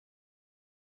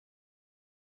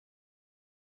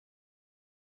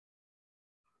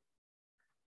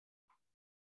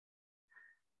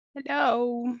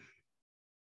Hello.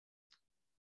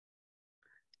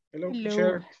 Hello, Hello.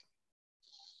 teacher.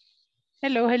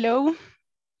 Hello, hello.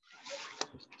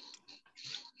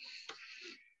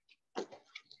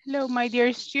 Hello, my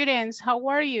dear students. How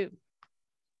are you?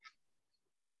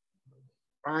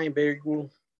 Fine, very good.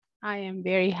 I am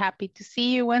very happy to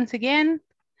see you once again.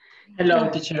 Hello,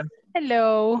 teacher.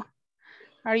 Hello.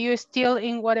 Are you still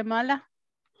in Guatemala?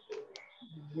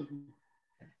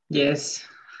 Yes.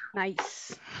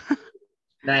 Nice.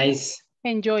 Nice.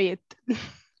 Enjoy it.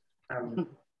 Um,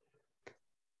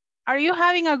 Are you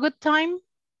having a good time?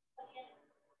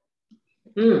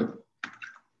 Cool.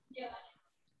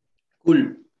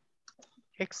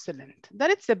 Excellent. That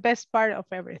is the best part of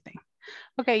everything.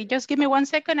 Okay, just give me 1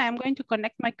 second. I'm going to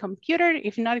connect my computer.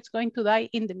 If not, it's going to die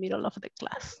in the middle of the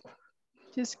class.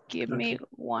 Just give me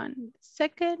 1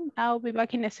 second. I'll be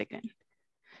back in a second.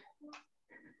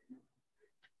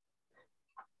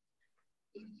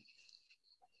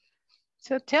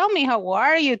 So tell me, how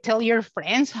are you? Tell your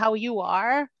friends how you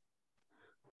are.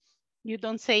 You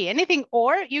don't say anything,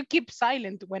 or you keep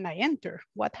silent when I enter.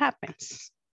 What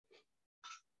happens?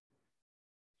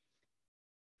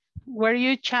 Were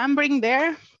you chambering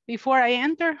there before I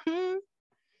enter?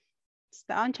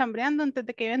 Estaban chambreando antes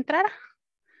de que yo entrara.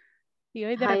 Y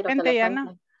hoy de Jairo te repente lo ya cuento.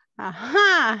 no.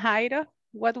 Ajá, Jairo.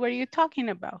 What were you talking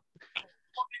about?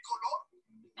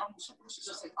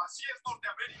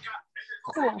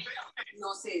 Cool.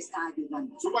 No se está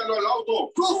ayudando. Súbalo al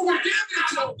auto. Por favor.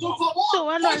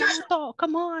 Súbalo al auto.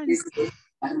 Come on.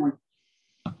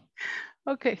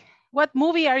 Okay. What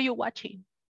movie are you watching?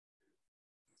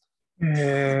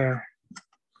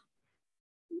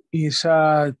 It's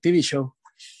a TV show.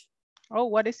 Oh,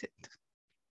 what is it?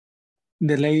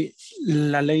 La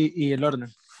Ley y el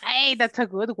Orden. Hey, that's a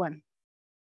good one.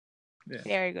 Yeah.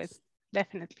 Very good.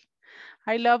 Definitely.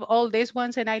 I love all these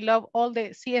ones, and I love all the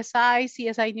CSI,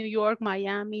 CSI New York,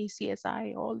 Miami,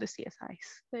 CSI, all the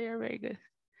CSIs. They are very good.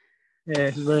 Yeah,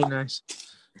 it's very nice.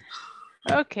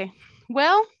 Okay.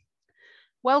 Well,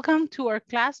 welcome to our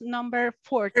class number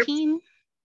 14.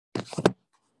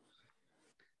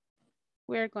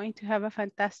 We're going to have a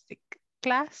fantastic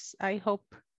class. I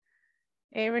hope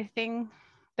everything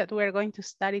that we're going to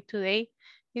study today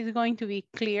is going to be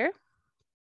clear.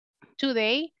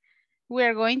 Today, we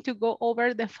are going to go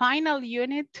over the final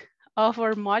unit of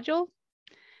our module.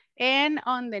 And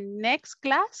on the next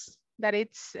class, that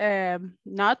it's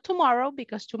not tomorrow,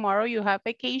 because tomorrow you have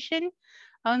vacation.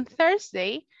 On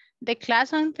Thursday, the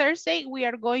class on Thursday, we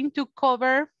are going to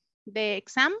cover the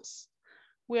exams.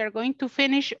 We are going to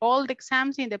finish all the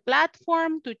exams in the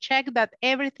platform to check that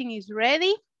everything is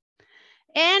ready.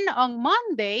 And on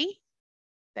Monday,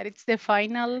 that it's the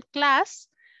final class,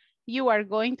 you are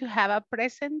going to have a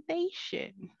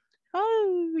presentation.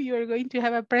 Oh, you are going to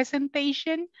have a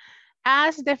presentation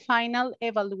as the final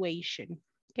evaluation.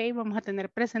 Okay, vamos a tener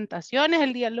presentaciones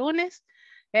el día lunes.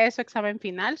 Es su examen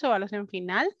final, su evaluación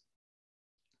final.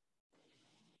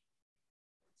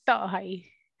 Todos ahí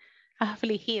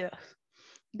afligidos.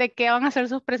 ¿De qué van a hacer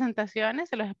sus presentaciones?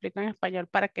 Se los explico en español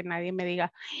para que nadie me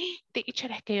diga,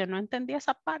 teacher, es que yo no entendí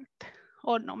esa parte.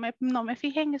 O no me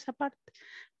fijé en esa parte.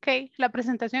 Ok, la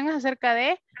presentación es acerca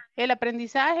de el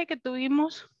aprendizaje que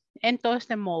tuvimos en todo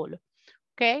este módulo.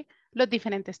 Ok, los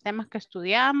diferentes temas que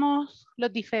estudiamos,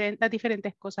 las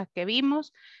diferentes cosas que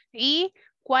vimos y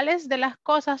cuáles de las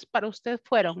cosas para usted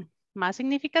fueron más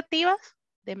significativas,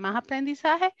 de más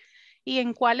aprendizaje y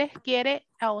en cuáles quiere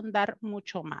ahondar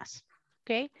mucho más.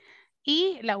 Ok,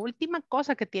 y la última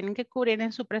cosa que tienen que cubrir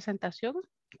en su presentación,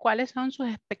 cuáles son sus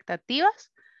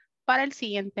expectativas para el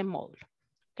siguiente módulo.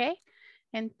 ¿Ok?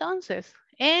 Entonces,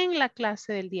 en la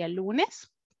clase del día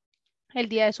lunes, el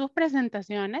día de sus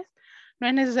presentaciones, no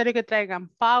es necesario que traigan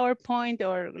PowerPoint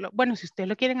o, bueno, si ustedes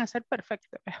lo quieren hacer,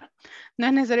 perfecto. ¿Vea? No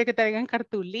es necesario que traigan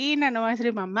cartulina, no va a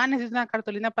decir, mamá, necesito una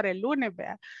cartulina para el lunes,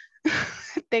 vea.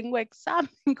 Tengo examen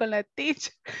con la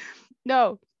teacher.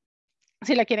 No,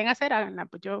 si la quieren hacer, háganla,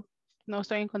 pues yo no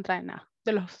estoy en contra de nada.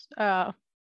 De los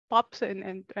pops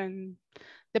and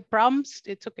the prompts,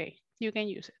 it's okay. You can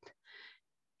use it.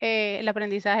 El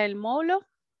aprendizaje del módulo,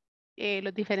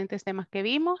 los diferentes temas que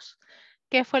vimos,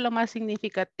 qué fue lo más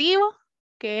significativo,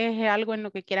 qué es algo en lo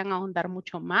que quieran ahondar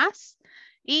mucho más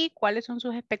y cuáles son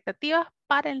sus expectativas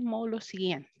para el módulo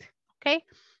siguiente. ¿Ok?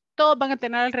 Todos van a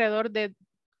tener alrededor de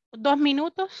 2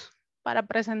 minutos para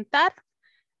presentar,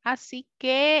 así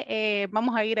que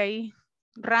vamos a ir ahí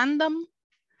random.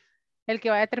 El que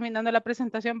vaya terminando la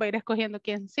presentación va a ir escogiendo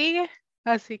quién sigue,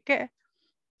 así que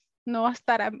no va a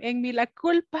estar en mí la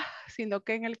culpa, sino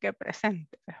que en el que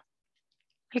presente.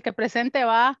 El que presente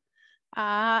va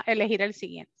a elegir el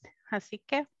siguiente. Así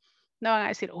que No van a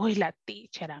decir, uy, la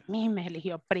teacher a mí me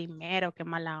eligió primero, qué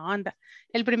mala onda.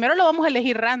 El primero lo vamos a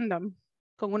elegir random,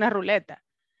 con una ruleta.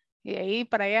 Y de ahí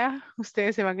para allá,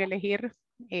 ustedes se van a elegir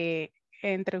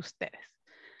entre ustedes.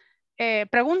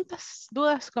 ¿Preguntas,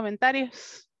 dudas,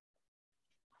 comentarios?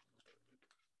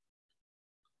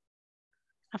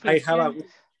 I have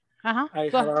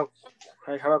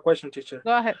a question, teacher.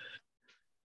 Go ahead.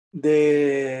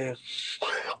 The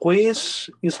quiz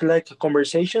is like a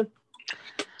conversation?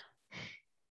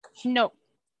 No,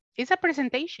 it's a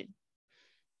presentation.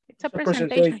 It's a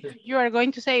presentation. You are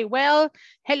going to say, well,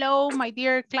 hello, my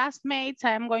dear classmates.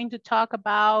 I am going to talk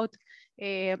about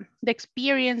the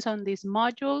experience on this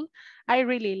module. I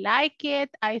really like it.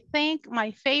 I think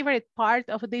my favorite part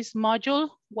of this module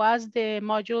was the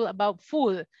module about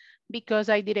food, because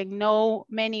I didn't know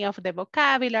many of the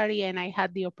vocabulary and I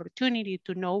had the opportunity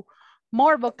to know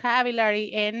more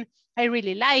vocabulary and I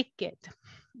really like it.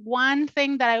 One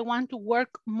thing that I want to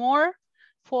work more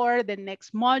for the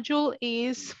next module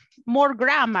is more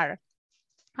grammar.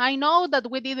 I know that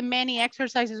we did many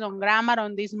exercises on grammar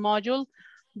on this module,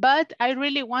 but I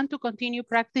really want to continue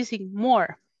practicing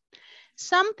more.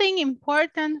 Something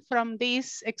important from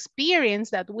this experience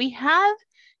that we had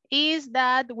is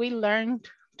that we learned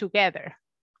together.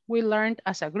 We learned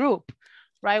as a group,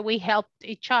 right? We helped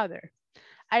each other.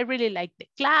 I really like the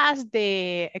class,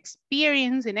 the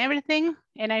experience and everything.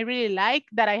 And I really like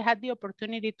that I had the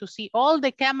opportunity to see all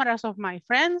the cameras of my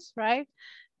friends, right?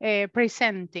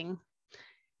 Presenting.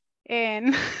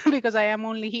 And because I am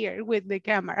only here with the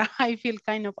camera, I feel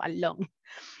kind of alone.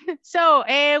 So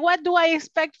what do I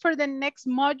expect for the next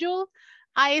module?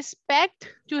 I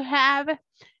expect to have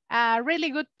a really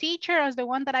good teacher as the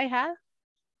one that I had,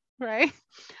 right?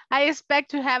 I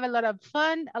expect to have a lot of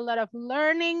fun, a lot of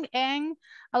learning, and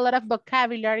a lot of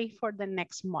vocabulary for the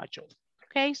next module.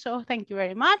 Okay, so thank you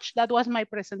very much. That was my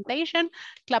presentation.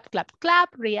 Clap, clap, clap,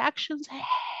 reactions,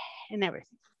 and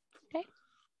everything. Okay.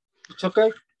 It's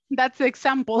okay. That's the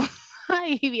example.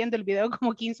 Y viendo el video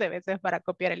como 15 veces para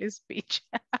copiar el speech.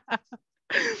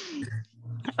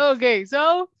 Okay,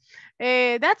 so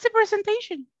that's the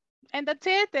presentation. And that's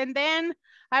it. And then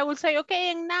I will say,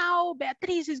 okay, and now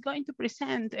Beatriz is going to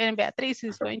present and Beatriz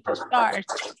is going to start.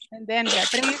 And then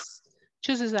Beatriz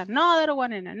chooses another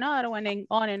one and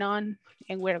on and on.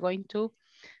 And we're going to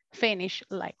finish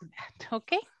like that,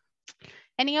 okay?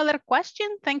 Any other question?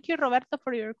 Thank you, Roberto,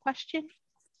 for your question.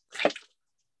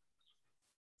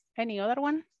 Any other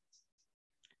one?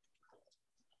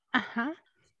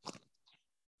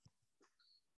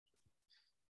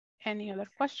 Any other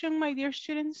question, my dear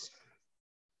students?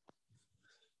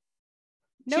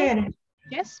 No? Sure.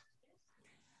 Yes?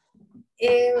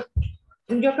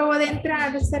 Yo acabo de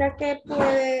entrar, ¿será que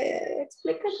puede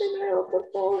explicar de nuevo,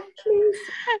 por favor, please?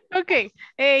 Ok,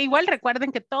 igual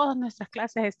recuerden que todas nuestras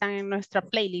clases están en nuestra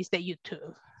playlist de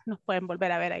YouTube. Nos pueden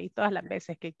volver a ver ahí todas las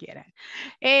veces que quieran.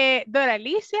 Dora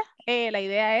Alicia, la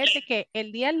idea es de que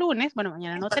el día lunes, bueno,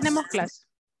 mañana no tenemos clase.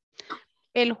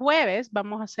 El jueves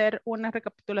vamos a hacer una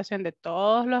recapitulación de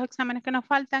todos los exámenes que nos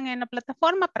faltan en la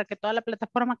plataforma para que toda la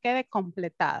plataforma quede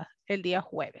completada el día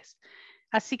jueves.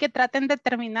 Así que traten de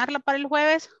terminarla para el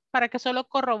jueves para que solo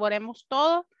corroboremos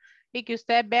todo y que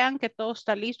ustedes vean que todo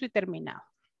está listo y terminado.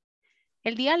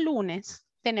 El día lunes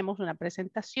tenemos una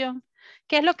presentación.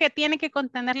 ¿Qué es lo que tiene que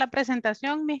contener la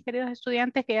presentación, mis queridos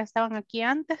estudiantes que ya estaban aquí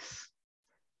antes?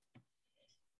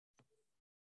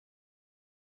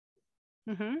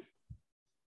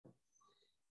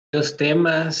 Los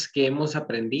temas que hemos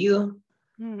aprendido,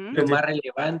 lo más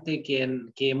relevante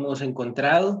que hemos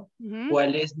encontrado,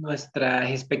 cuáles nuestras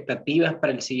expectativas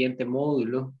para el siguiente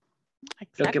módulo,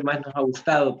 lo que más nos ha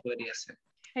gustado podría ser.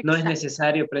 No es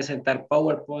necesario presentar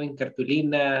PowerPoint,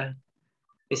 cartulina,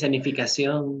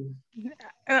 escenificación.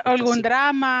 Algún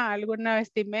drama, alguna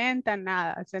vestimenta,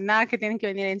 nada. O sea, nada que tienen que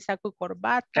venir en saco y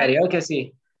corbata. Creo que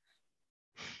sí.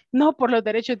 No, por los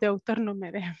derechos de autor no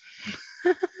me dejan.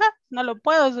 No lo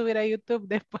puedo subir a YouTube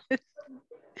después.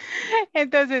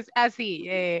 Entonces, así,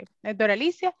 Dora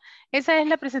Alicia, esa es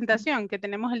la presentación que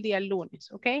tenemos el día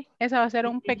lunes, ¿ok? Esa va a ser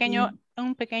un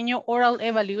pequeño oral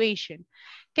evaluation.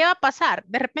 ¿Qué va a pasar?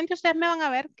 De repente ustedes me van a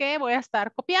ver que voy a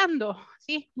estar copiando,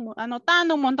 ¿sí?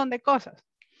 Anotando un montón de cosas.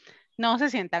 No se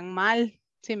sientan mal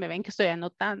si me ven que estoy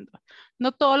anotando.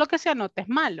 No todo lo que se anota es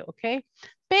malo, ¿ok?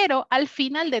 Pero al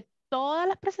final de todas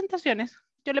las presentaciones,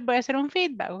 yo les voy a hacer un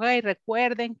feedback, ¿ok?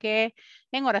 Recuerden que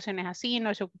en oraciones así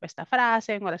no se ocupa esta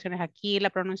frase, en oraciones aquí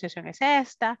la pronunciación es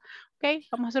esta, ¿ok?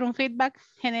 Vamos a hacer un feedback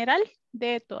general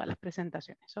de todas las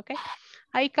presentaciones, ¿ok?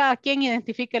 Ahí cada quien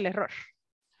identifique el error.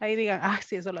 Ahí digan, ah,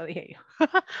 sí, eso lo dije yo.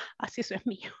 Así eso es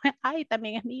mío. Ahí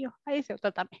también es mío. Ahí se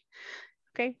otro también.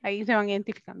 Ok, ahí se van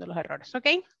identificando los errores. Ok,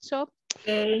 so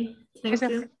Okay, thank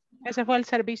you. ese fue el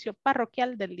servicio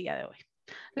parroquial del día de hoy.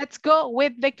 Let's go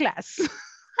with the class.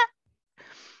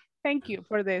 Thank you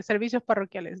for the servicios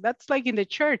parroquiales. That's like in the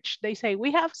church. They say,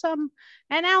 we have some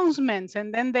announcements,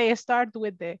 and then they start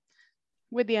with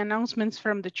the announcements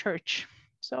from the church.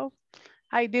 So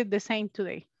I did the same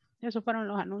today. Esos fueron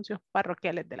los anuncios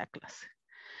parroquiales de la clase.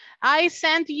 I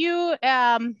sent you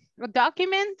a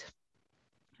document.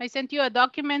 I sent you a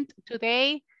document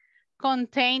today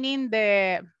containing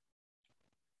the,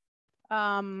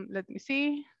 let me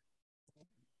see,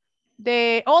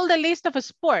 all the list of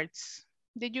sports.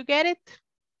 Did you get it?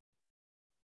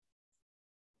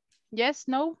 Yes,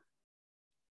 no?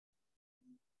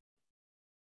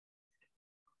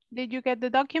 Did you get the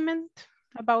document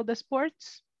about the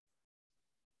sports?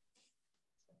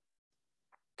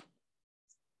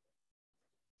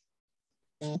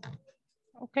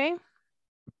 Okay.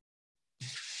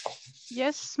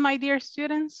 Yes, my dear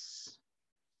students.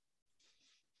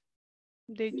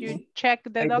 Did you check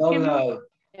the document?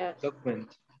 Yes.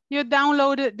 Document. You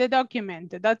downloaded the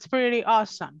document. That's pretty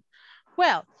awesome.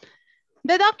 Well,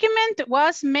 the document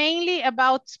was mainly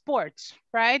about sports,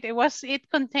 right? It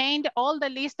contained all the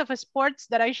list of sports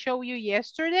that I showed you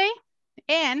yesterday.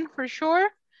 And for sure,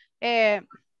 the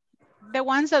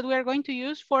ones that we're going to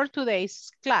use for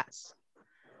today's class,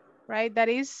 right? That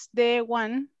is the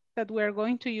one that we're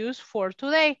going to use for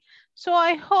today. So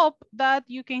I hope that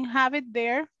you can have it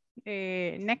there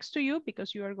next to you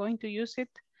because you are going to use it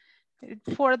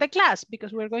for the class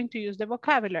because we're going to use the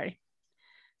vocabulary.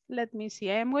 Let me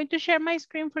see. I am going to share my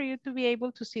screen for you to be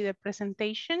able to see the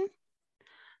presentation.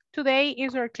 Today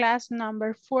is our class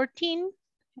number 14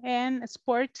 and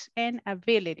sports and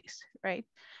abilities, right?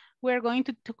 We're going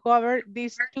to cover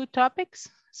these two topics,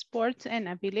 sports and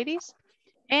abilities.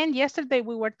 And yesterday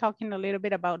we were talking a little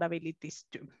bit about abilities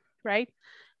too, right?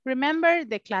 Remember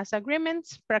the class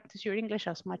agreements, practice your English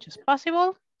as much as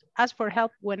possible, ask for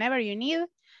help whenever you need,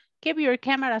 keep your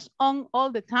cameras on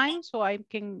all the time so I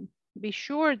can be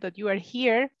sure that you are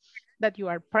here, that you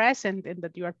are present and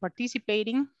that you are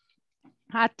participating.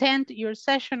 Attend your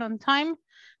session on time.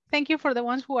 Thank you for the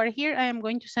ones who are here. I am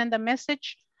going to send a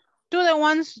message to the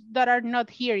ones that are not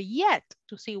here yet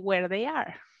to see where they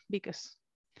are because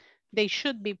they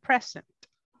should be present.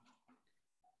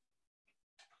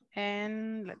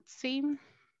 And let's see.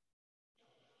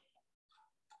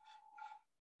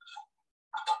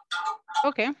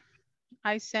 Okay,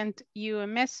 I sent you a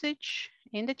message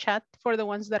in the chat for the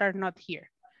ones that are not here.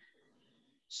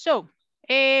 So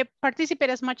participate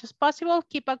as much as possible,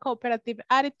 keep a cooperative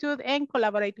attitude and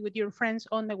collaborate with your friends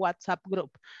on the WhatsApp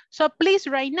group. So please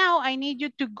right now, I need you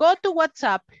to go to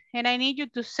WhatsApp and I need you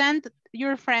to send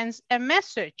your friends a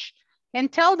message and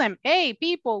tell them, hey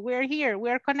people, we're here,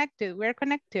 we're connected,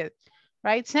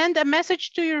 right? Send a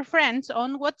message to your friends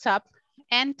on WhatsApp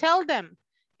and tell them,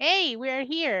 hey, we're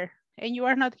here and you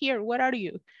are not here, where are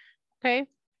you? Okay.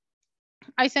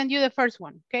 I send you the first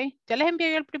one, okay? Ya les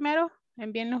envié yo el primero,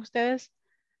 envíenlos ustedes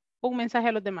un mensaje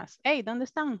a los demás. Hey, ¿dónde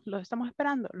están? Los estamos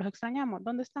esperando, los extrañamos,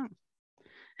 ¿dónde están?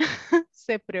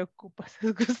 Se preocupa,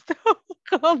 se gustó.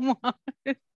 ¿Cómo?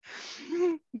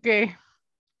 Okay.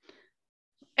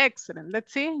 Excellent.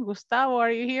 Let's see. Gustavo,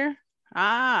 are you here?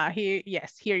 Ah, here.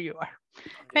 Yes, here you are.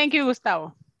 Thank you,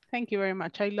 Gustavo. Thank you very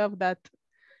much. I love that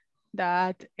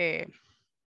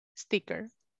sticker.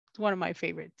 It's one of my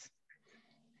favorites.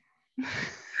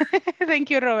 Thank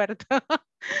you, Roberto.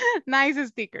 Nice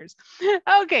stickers.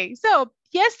 Okay, so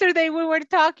yesterday we were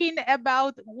talking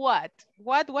about what?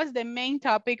 What was the main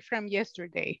topic from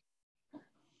yesterday?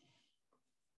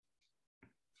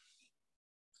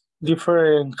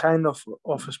 Different kind of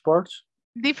sports.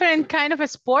 Different kind of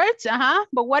sports,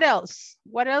 but what else?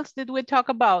 What else did we talk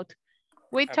about?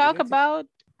 We talk about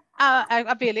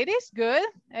abilities, good.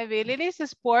 Abilities,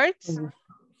 sports. Mm-hmm.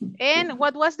 And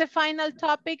what was the final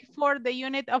topic for the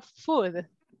unit of food?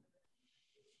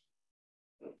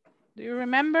 Do you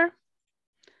remember?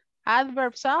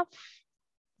 Adverbs of?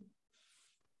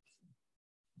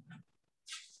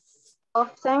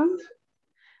 Often.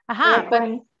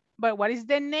 But what is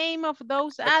the name of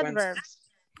those adverbs?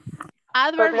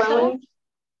 Adverbs of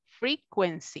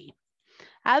frequency.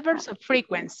 Adverbs of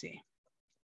frequency.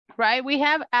 Right? We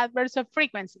have adverbs of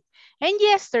frequency. And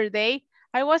yesterday,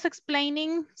 I was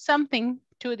explaining something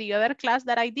to the other class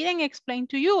that I didn't explain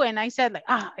to you. And I said like,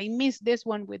 I missed this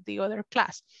one with the other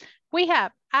class. We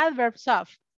have adverbs of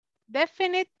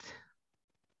definite.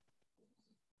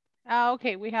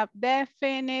 Okay, we have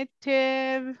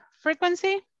definitive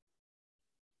frequency.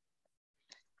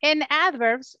 And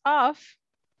adverbs of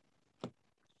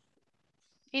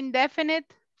indefinite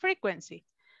frequency.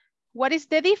 What is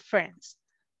the difference?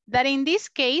 That in this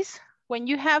case, when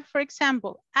you have, for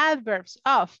example, adverbs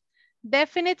of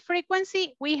definite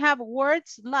frequency, we have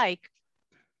words like,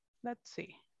 let's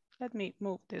see, let me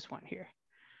move this one here.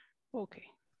 Okay,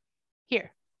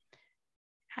 here.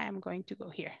 I am going to go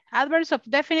here. Adverbs of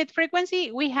definite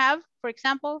frequency, we have, for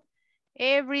example,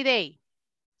 every day,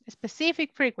 a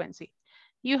specific frequency.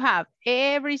 You have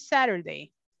every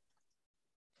Saturday,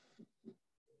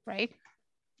 right?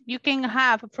 You can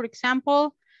have, for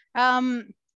example,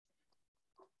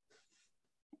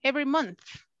 every month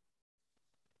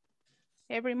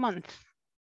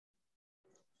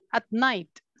at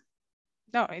night.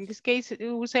 No, in this case, it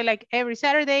will say like every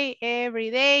Saturday,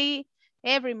 every day,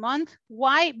 every month.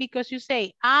 Why? Because you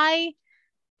say,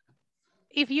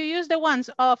 if you use the ones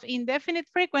of indefinite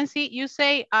frequency, you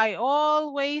say, I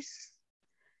always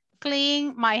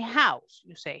clean my house,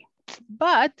 you say.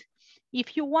 But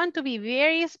if you want to be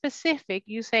very specific,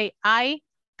 you say, I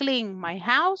clean my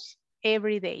house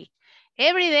every day.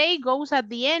 Every day goes at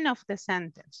the end of the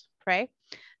sentence, right?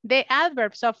 The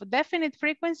adverbs of definite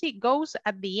frequency goes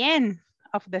at the end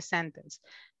of the sentence.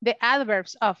 The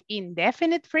adverbs of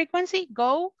indefinite frequency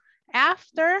go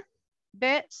after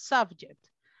the subject,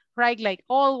 right? Like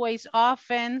always,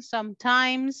 often,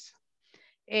 sometimes,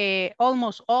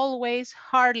 almost always,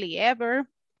 hardly ever,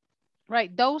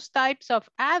 right? Those types of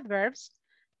adverbs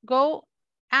go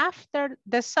after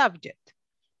the subject.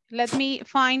 Let me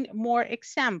find more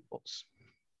examples.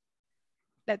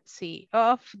 Let's see,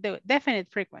 of the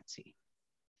definite frequency.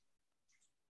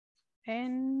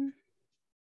 And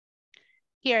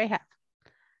here I have.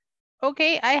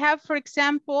 Okay, I have, for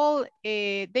example,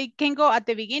 they can go at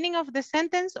the beginning of the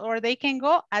sentence or they can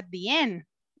go at the end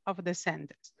of the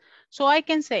sentence. So I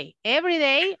can say, every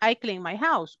day I clean my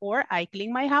house, or I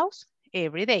clean my house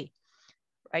every day,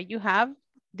 right? You have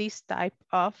this type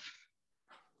of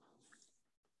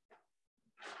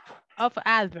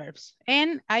adverbs.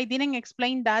 And I didn't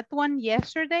explain that one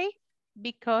yesterday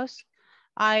because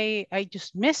I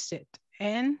just missed it.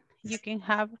 And you can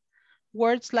have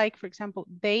words like, for example,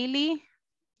 daily,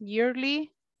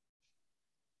 yearly,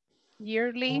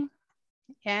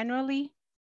 annually,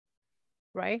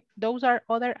 right? Those are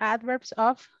other adverbs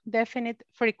of definite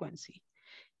frequency.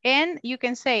 And you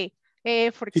can say,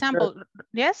 for example,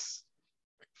 yes?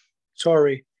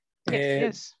 Sorry.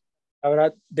 Yes.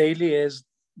 Ahora, daily es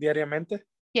diariamente.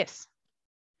 Yes.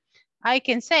 I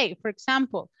can say, for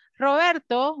example,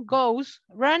 Roberto goes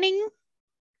running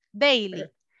daily.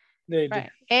 Right?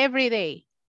 Every day.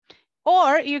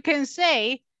 Or you can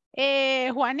say,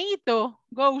 Juanito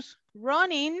goes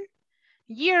running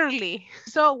yearly.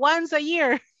 So once a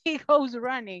year he goes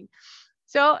running.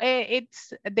 So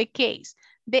it's the case.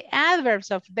 The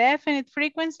adverbs of definite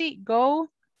frequency go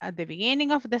at the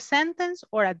beginning of the sentence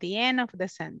or at the end of the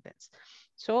sentence.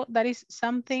 So that is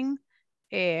something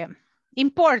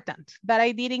important that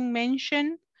I didn't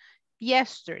mention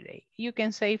yesterday. You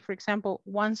can say, for example,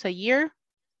 once a year,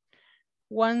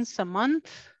 once a month,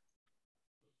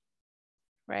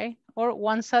 right? Or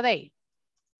once a day.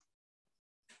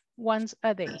 Once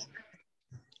a day.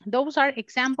 Those are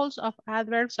examples of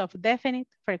adverbs of definite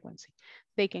frequency.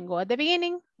 They can go at the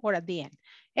beginning or at the end.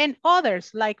 And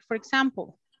others, like, for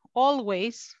example,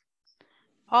 always,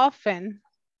 often,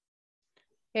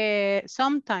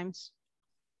 sometimes,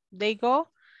 they go,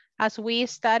 as we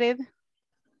studied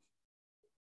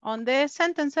on the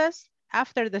sentences,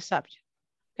 after the subject,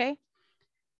 okay?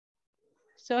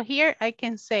 So here I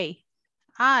can say,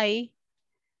 I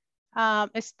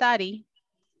study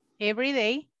every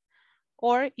day,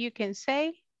 or you can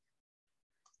say,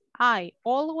 I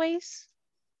always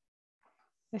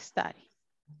study,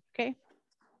 okay?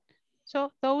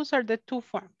 So those are the two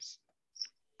forms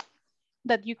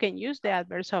that you can use, the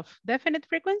adverbs of definite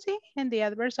frequency and the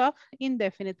adverbs of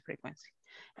indefinite frequency.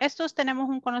 Estos tenemos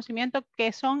un conocimiento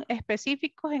que son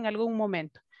específicos en algún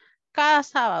momento. Cada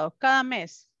sábado, cada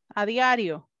mes, a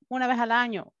diario, una vez al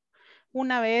año,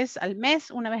 una vez al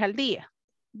mes, una vez al día.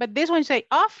 But this one say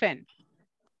often.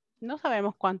 No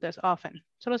sabemos cuánto es often.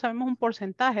 Solo sabemos un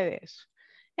porcentaje de eso.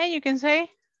 And you can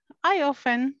say, I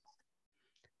often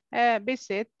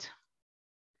visit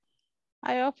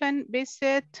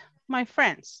my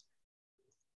friends.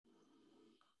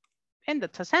 And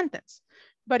that's a sentence.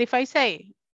 But if I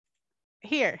say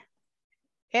here,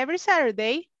 every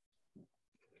Saturday,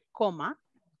 comma,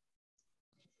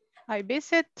 I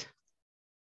visit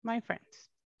my friends,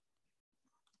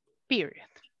 period.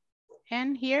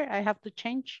 And here I have to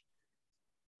change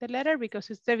the letter because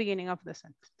it's the beginning of the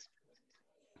sentence.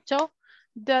 So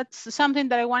that's something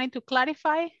that I wanted to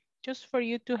clarify just for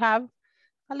you to have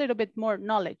a little bit more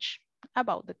knowledge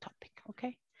about the topic,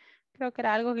 okay? Creo que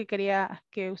era algo que quería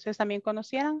que ustedes también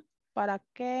conocieran para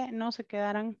que no se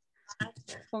quedaran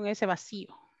con ese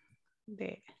vacío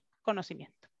de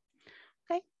conocimiento.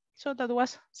 Okay, so that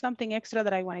was something extra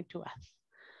that I wanted to add.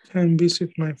 Can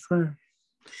visit my friend.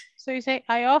 So you say,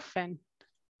 I often.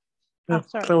 Oh,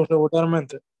 sorry.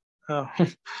 Regularmente. Oh.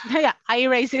 Yeah, I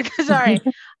erased it. Sorry.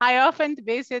 I often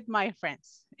visit my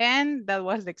friends. And that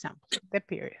was the example, the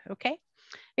period. Okay.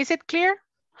 Is it clear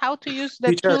how to use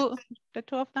the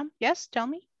two of them? Yes, tell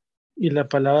me. Y la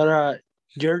palabra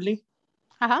yearly.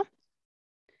 Uh-huh.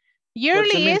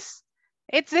 Yearly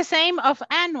it's the same of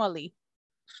annually.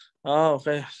 Oh,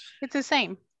 okay. It's the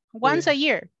same. Once a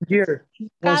year. Year.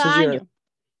 Once Cada a year. año.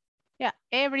 Yeah,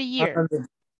 every year.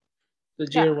 The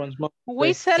year once more.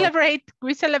 We celebrate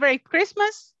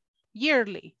Christmas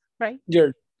yearly, right?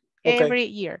 Year. Okay. Every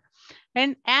year.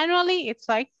 And annually, it's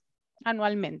like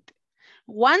anualmente.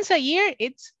 Once a year,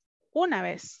 it's una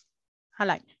vez al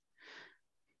año.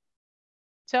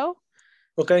 So,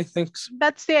 okay, thanks.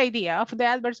 That's the idea of the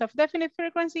adverbs of definite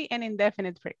frequency and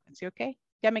indefinite frequency, okay?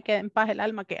 Ya me queda en paz el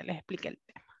alma que ya les expliqué el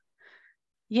tema.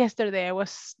 Yesterday, I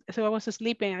was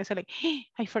sleeping and I said like, hey,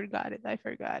 I forgot it.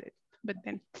 But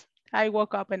then I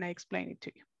woke up and I explained it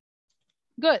to you.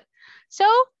 Good. So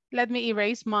let me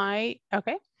erase my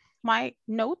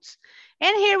notes.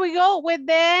 And here we go with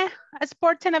the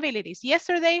sports and abilities.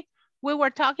 Yesterday, we were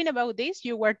talking about this.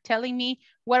 You were telling me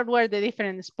what were the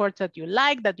different sports that you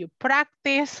like, that you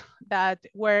practice, that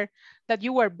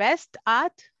you were best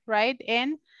at, right?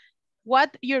 And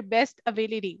what your best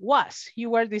ability was.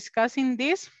 You were discussing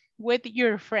this with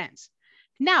your friends.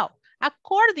 Now,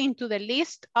 according to the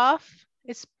list of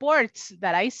sports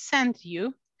that I sent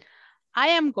you, I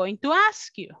am going to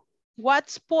ask you, what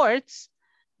sports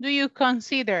do you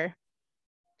consider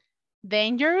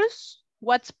dangerous?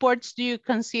 What sports do you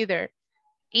consider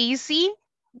easy?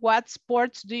 What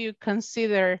sports do you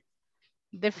consider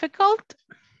difficult?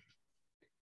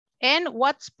 And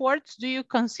what sports do you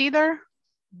consider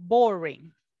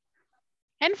boring?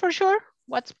 And for sure,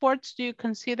 what sports do you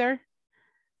consider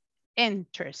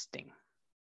interesting?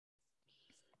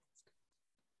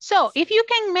 So if you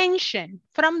can mention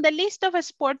from the list of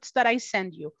sports that I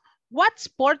send you, what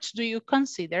sports do you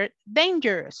consider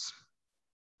dangerous?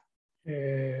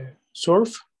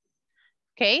 Surf.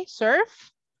 Okay,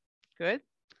 surf. Good.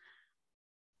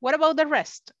 What about the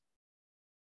rest?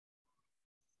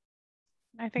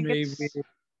 I think maybe it's...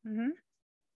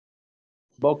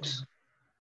 box.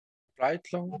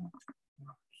 Triathlon.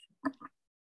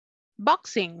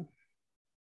 Boxing.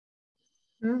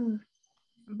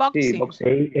 Sí,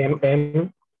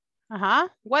 boxing.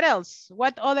 What else?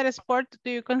 What other sport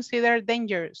do you consider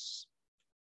dangerous?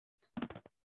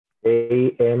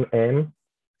 AMM.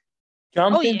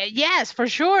 Jumping. Oh yeah, yes, for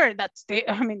sure. That's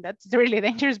really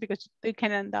dangerous because you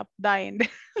can end up dying.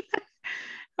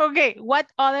 Okay, what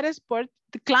other sport?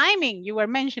 The climbing you were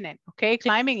mentioning. Okay,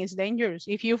 climbing is dangerous.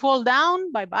 If you fall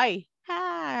down, bye-bye.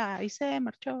 Y se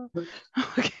marchó.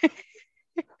 Okay.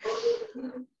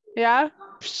 Yeah.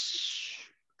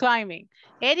 Climbing.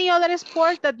 Any other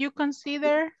sport that you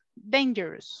consider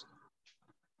dangerous?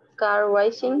 Car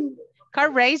racing.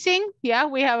 Car racing. Yeah,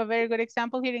 we have a very good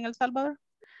example here in El Salvador.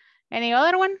 Any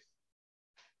other one?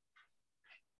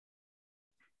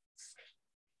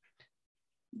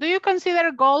 Do you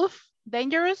consider golf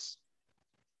dangerous?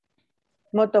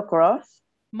 Motocross.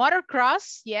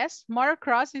 Motocross, yes.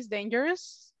 Motocross is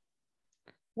dangerous.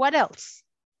 What else?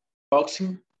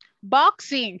 Boxing.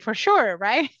 Boxing, for sure,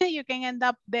 right? You can end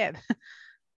up dead.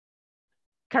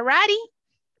 Karate.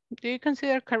 Do you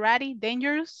consider karate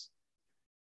dangerous?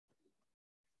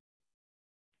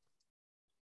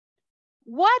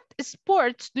 What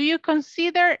sports do you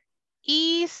consider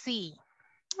easy?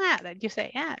 That you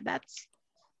say, that's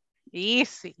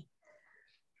easy.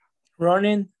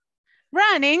 Running.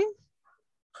 Running.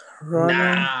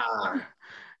 Nah.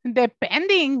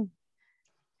 Depending.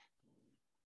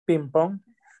 Ping pong.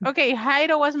 Okay,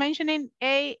 Jairo was mentioning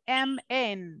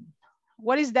AMN.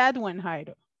 What is that one,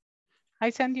 Jairo? I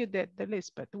sent you the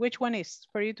list, but which one is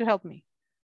for you to help me?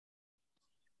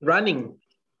 Running.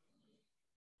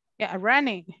 Yeah,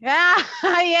 running. Yeah,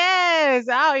 yes.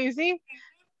 Oh, you see?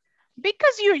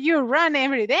 Because you run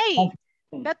every day.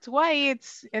 That's why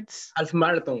it's half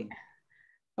marathon.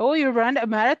 Oh, you run a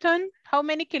marathon? How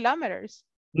many kilometers?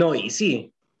 No,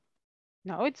 easy.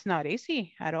 No, it's not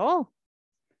easy at all.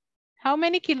 How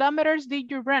many kilometers did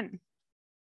you run?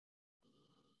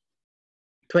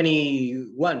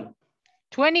 21.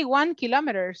 21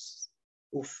 kilometers.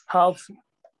 Oof. Half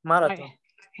marathon.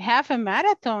 Half a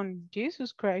marathon.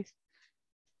 Jesus Christ.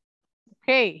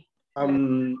 Okay.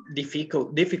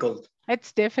 Difficult.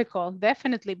 It's difficult,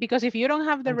 definitely, because if you don't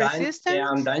have the resistance.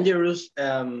 Yeah, and dangerous.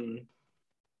 La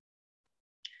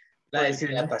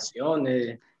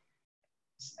deshidratación.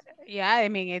 Yeah, I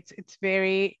mean, it's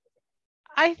very,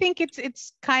 I think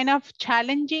it's kind of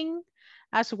challenging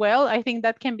as well. I think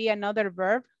that can be another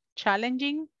verb,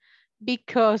 challenging,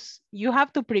 because you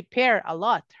have to prepare a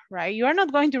lot, right? You are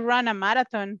not going to run a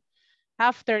marathon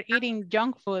after eating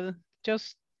junk food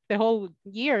just the whole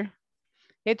year.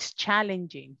 It's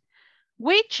challenging.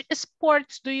 Which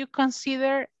sports do you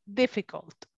consider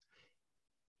difficult?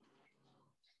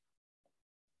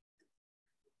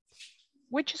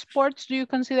 Which sports do you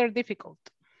consider difficult?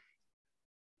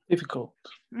 Difficult.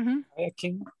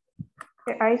 Kayaking.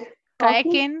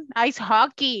 Kayaking, ice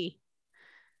hockey.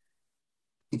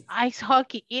 Ice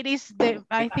hockey. It is the,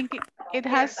 I think it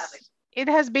has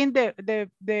been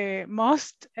the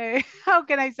most, how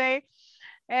can I say,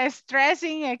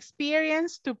 stressing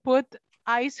experience to put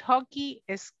ice hockey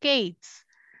skates,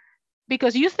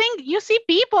 because you think you see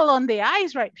people on the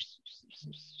ice, right?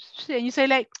 And you say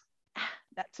like,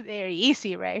 that's very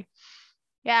easy, right?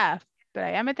 Yeah, pero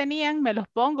allá me tenían, me los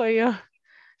pongo yo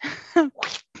to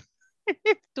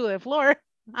the floor.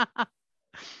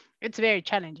 It's very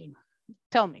challenging.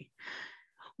 Tell me,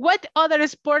 what other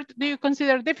sport do you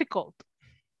consider difficult?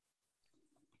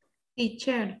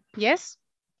 Teacher. Yes.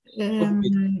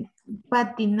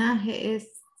 Patinaje,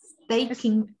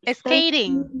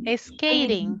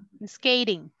 Skating.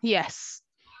 Yes.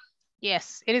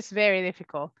 Yes, it is very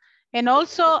difficult. And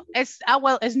also,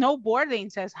 well, snowboarding,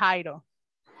 says Jairo.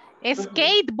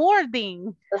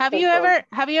 Skateboarding. Have you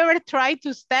ever tried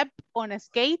to step on a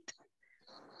skate?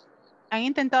 ¿Han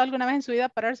intentado alguna vez en su vida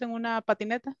pararse en una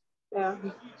patineta? Yeah.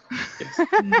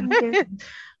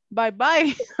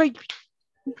 Bye-bye.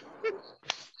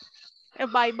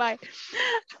 Bye-bye.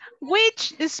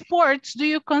 Which sports do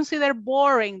you consider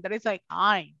boring? That is like,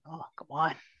 oh, come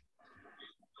on.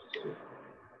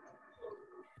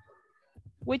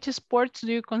 Which sports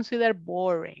do you consider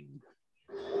boring?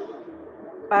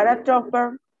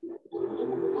 Paratrooper.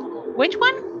 Which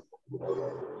one?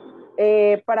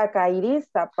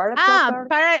 Paracaidista.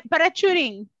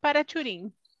 Parachuting.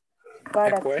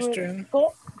 Equestrian.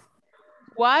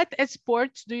 What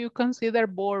sports do you consider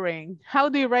boring? How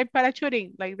do you write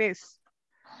parachuting? Like this.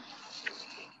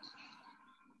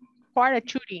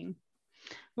 Parachuting.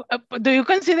 Do you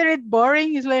consider it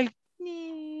boring? It's like,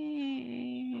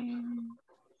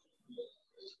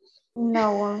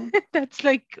 no. That's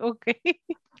like, okay.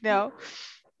 No,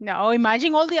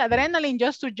 imagine all the adrenaline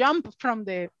just to jump from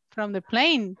the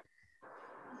plane.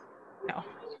 No,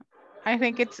 I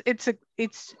think it's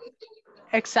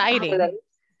exciting. Ajedrez.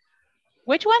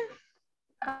 Which one?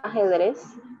 Ajedrez.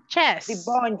 Chess. The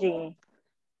bungee.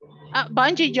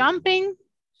 Bungee jumping.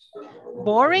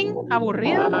 Boring.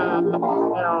 Aburrido.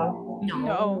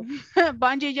 No.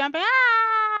 Bungee jumping.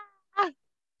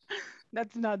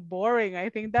 That's not boring. I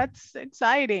think that's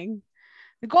exciting.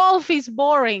 Golf is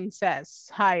boring,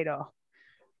 says Jairo.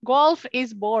 Golf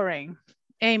is boring.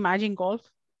 Hey, imagine golf.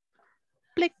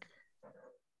 Click.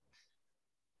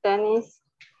 Tennis.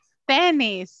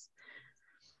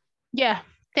 Yeah,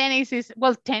 tennis is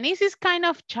kind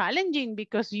of challenging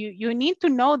because you need to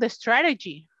know the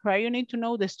strategy, right? You need to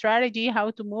know the strategy,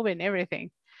 how to move and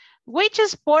everything. Which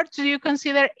sports do you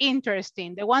consider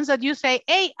interesting? The ones that you say,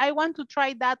 hey, I want to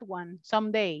try that one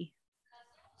someday.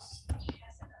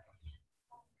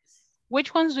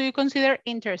 Which ones do you consider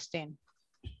interesting?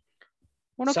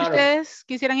 Uno que ustedes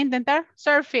quisieran intentar?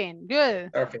 Surfing,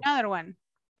 good. Surfing. Another one.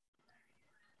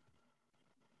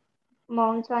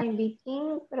 Mountain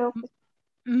biking.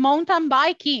 Mountain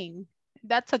biking.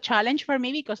 That's a challenge for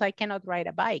me because I cannot ride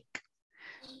a bike.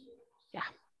 Yeah.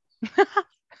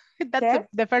 That's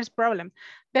the first problem.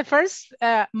 The first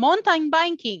mountain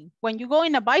biking, when you go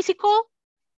in a bicycle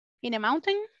in a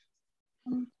mountain,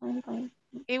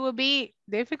 it will be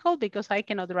difficult because I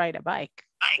cannot ride a bike.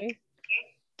 Okay?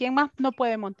 ¿Quién más no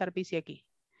puede montar bici aquí?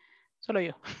 Solo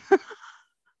yo.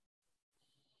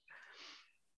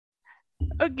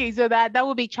 Okay, so that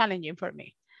would be challenging for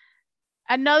me.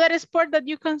 Another sport that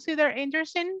you consider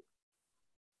interesting?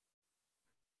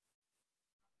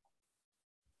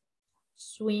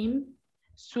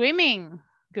 Swimming,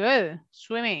 good,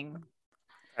 swimming.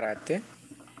 Karate.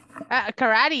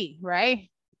 Karate, right?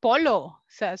 Polo,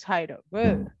 says Jairo,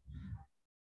 good.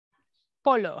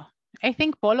 Polo, I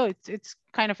think polo, it's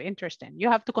kind of interesting.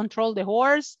 You have to control the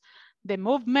horse, the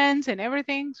movements and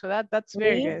everything, so that's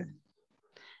very good.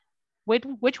 Wait,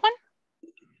 which one?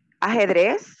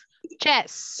 Ajedrez.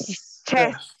 Chess,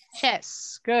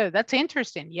 good, that's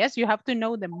interesting. Yes, you have to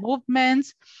know the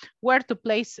movements, where to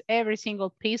place every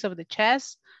single piece of the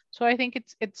chess. So I think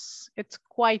it's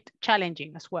quite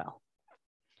challenging as well.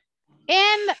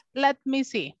 And let me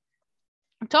see.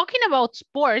 Talking about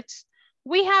sports,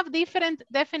 we have different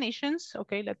definitions.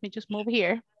 Okay, let me just move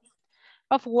here.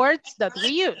 Of words that we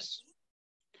use.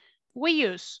 We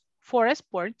use for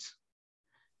sports,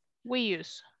 we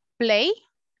use play,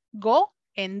 go,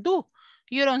 and do.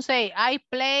 You don't say, I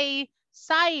play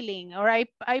sailing, or I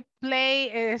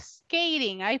play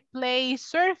skating, I play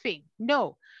surfing.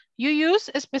 No, you use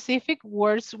specific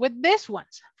words with these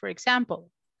ones. For example,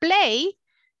 play,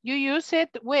 you use it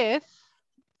with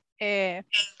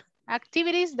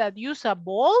activities that use a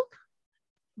ball,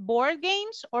 board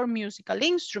games, or musical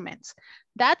instruments.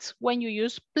 That's when you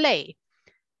use play.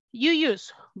 You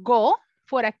use go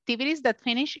for activities that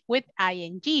finish with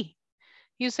ing.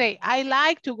 You say, I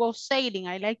like to go sailing,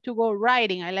 I like to go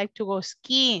riding, I like to go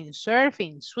skiing,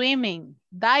 surfing, swimming,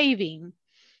 diving,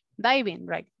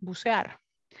 right, bucear.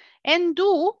 And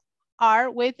do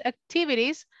are with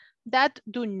activities that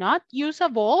do not use a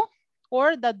ball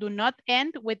or that do not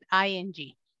end with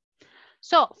ing.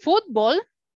 So football,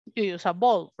 you use a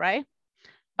ball, right?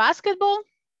 Basketball,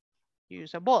 you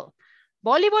use a ball.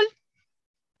 Volleyball,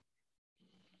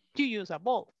 you use a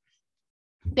ball.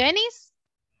 Tennis,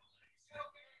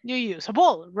 you use a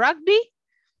ball. Rugby,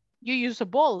 you use a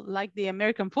ball like the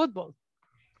American football.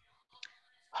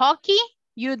 Hockey,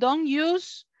 you don't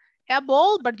use a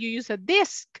ball, but you use a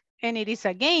disc and it is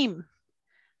a game,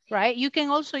 right? You can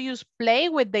also use play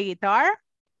with the guitar,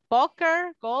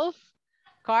 poker, golf,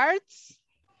 cards,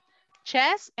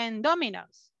 chess, and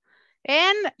dominoes.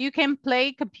 And you can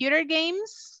play computer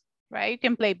games, right? You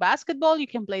can play basketball, you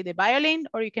can play the violin,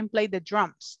 or you can play the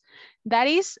drums. That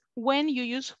is when you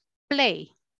use play,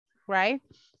 right?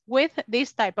 With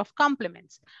this type of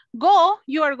complements. Go,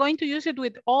 you are going to use it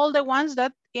with all the ones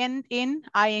that end in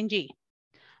ing.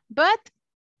 But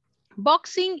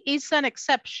boxing is an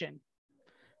exception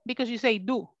because you say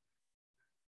do.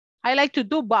 I like to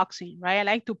do boxing, right? I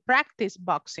like to practice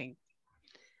boxing.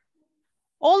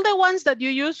 All the ones that you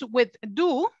use with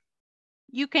do,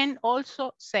 you can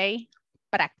also say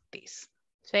practice.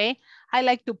 Say, I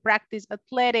like to practice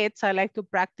athletics. I like to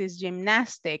practice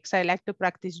gymnastics. I like to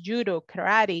practice judo,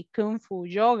 karate, kung fu,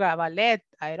 yoga, ballet,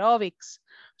 aerobics,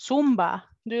 Zumba.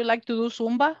 Do you like to do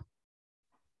Zumba?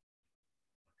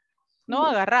 No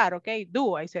agarrar, okay?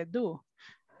 Do, I said do.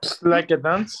 It's like a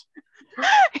dance.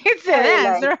 It's a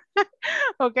dance, right?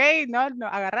 Okay, no,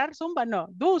 agarrar Zumba, no.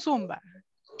 Do Zumba.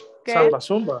 Okay. Samba,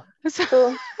 Zumba.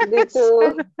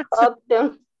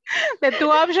 The two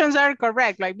options are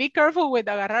correct. Like, be careful with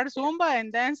agarrar Zumba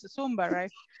and dance Zumba,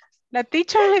 right? La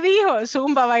teacher me dijo,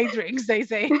 Zumba by drinks, they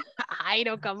say. I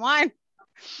know, come on.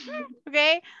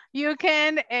 Okay, you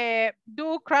can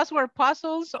do crossword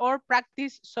puzzles or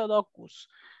practice sudokus.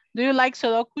 Do you like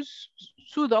sudokus?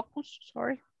 Sudokus,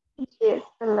 sorry. Yes,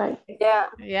 I like it. Yeah.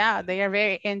 Yeah, they are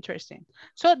very interesting.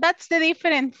 So that's the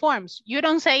different forms. You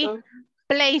don't say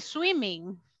play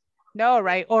swimming. No,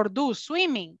 right? Or do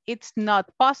swimming. It's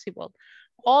not possible.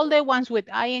 All the ones with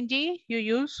ing, you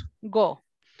use go.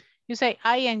 You say,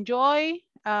 I enjoy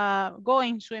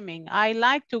going swimming. I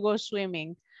like to go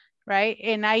swimming, right?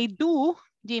 And I do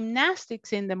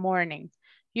gymnastics in the morning.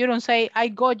 You don't say, I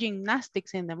go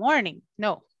gymnastics in the morning.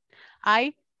 No,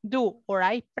 I do or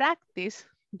I practice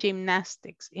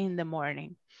gymnastics in the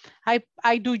morning.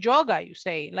 I do yoga, you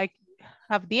say. Like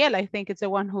Abdiel, I think it's the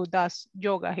one who does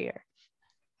yoga here.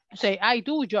 Say, I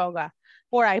do yoga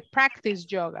or I practice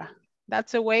yoga.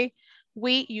 That's the way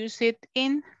we use it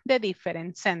in the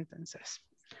different sentences.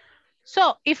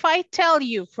 So if I tell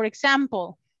you, for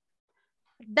example,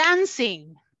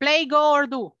 dancing, play, go, or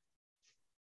do?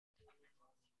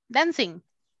 Dancing.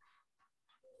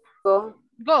 Go.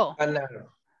 Go.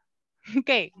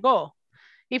 Okay, go.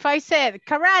 If I said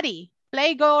karate,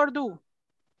 play, go, or do?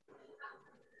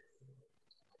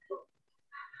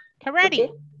 Karate.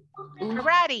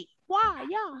 Karate. Why?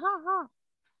 Yeah, ha, ha.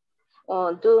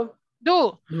 Oh, do.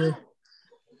 Do. Yeah.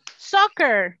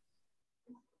 Soccer.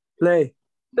 Play.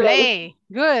 Play.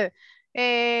 Good.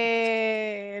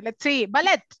 Let's see.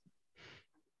 Ballet.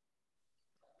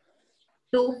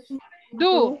 Do.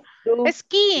 Do.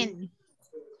 Skiing.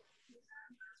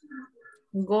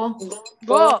 Go.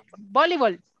 Go.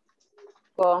 Volleyball.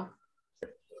 Go.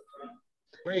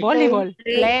 Volleyball.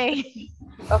 Play.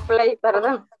 Oh, play,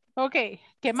 perdón. Okay.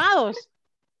 Quemados.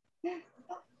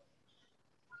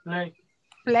 Play.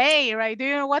 Play, right? Do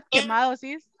you know what quemados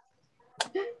is?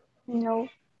 No.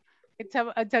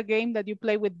 It's a game that you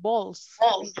play with balls.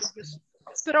 You just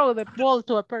throw the ball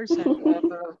to a person.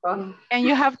 And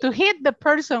you have to hit the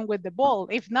person with the ball.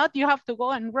 If not, you have to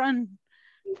go and run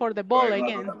for the ball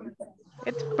again.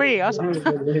 It's pretty awesome.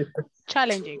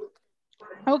 Challenging.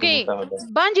 Okay,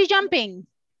 bungee jumping.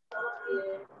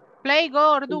 Play,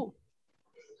 go, or do?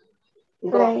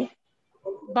 Play.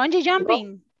 Bungee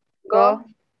jumping. Go.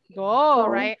 Go,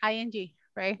 right? ING,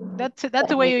 right? That's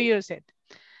the way you use it.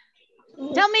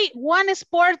 Tell me one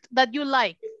sport that you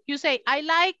like. You say, I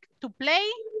like to play,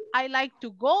 I like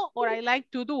to go, or I like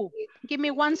to do. Give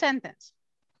me one sentence.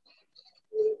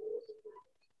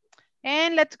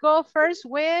 And let's go first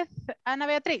with Ana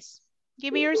Beatriz.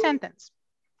 Give me your sentence.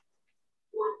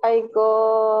 I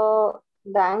go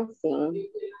dancing.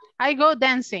 I go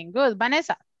dancing. Good.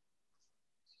 Vanessa.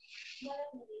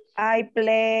 I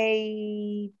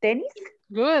play tennis.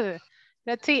 Good.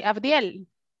 Let's see. Abdiel.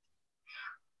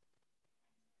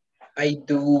 I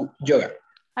do yoga.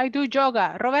 I do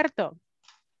yoga. Roberto.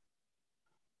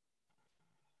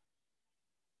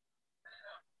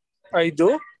 I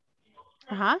do.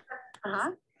 Uh-huh.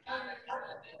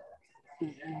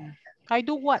 I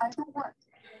do what?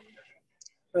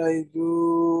 I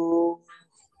do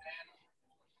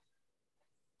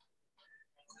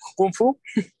Kung Fu.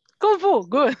 Kung Fu.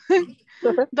 Good.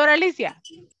 Doralicia.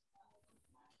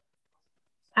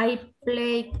 I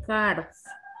play cards.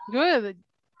 Good.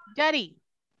 Yari.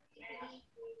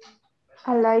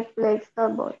 I like play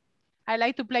softball. I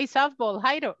like to play softball.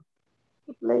 Jairo.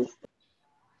 Play.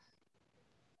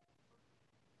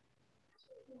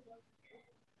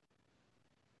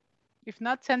 If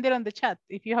not, send it on the chat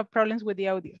if you have problems with the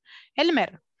audio.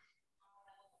 Elmer.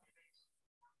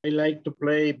 I like to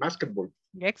play basketball.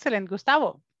 Excellent.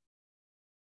 Gustavo.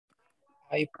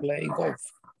 I play golf.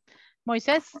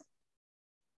 Moisés.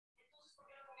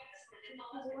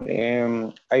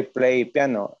 I play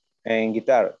piano and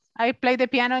guitar. I play the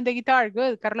piano and the guitar.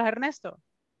 Good. Carlos Ernesto.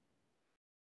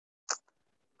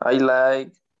 I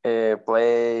like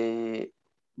play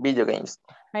video games.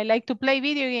 I like to play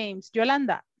video games.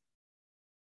 Yolanda.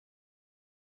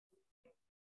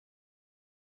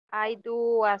 I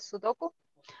do a Sudoku.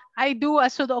 I do a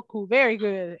Sudoku. Very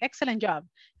good. Excellent job.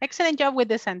 Excellent job with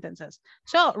the sentences.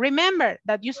 So remember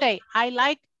that you say, I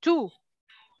like to.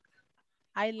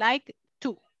 I like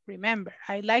to. Remember,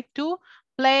 I like to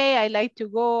play. I like to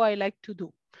go. I like to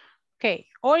do. Okay.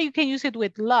 Or you can use it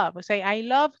with love. Say, I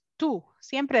love to.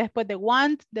 Siempre después de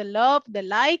want, the love, the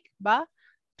like, va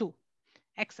to.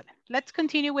 Excellent. Let's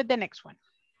continue with the next one.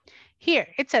 Here,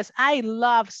 it says, I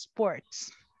love sports.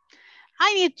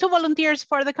 I need 2 volunteers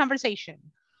for the conversation.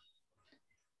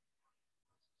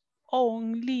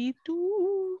 Only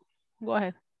 2. Go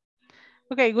ahead.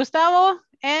 Okay, Gustavo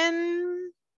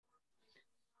and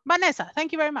Vanessa,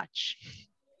 thank you very much.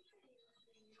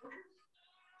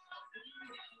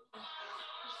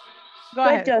 Go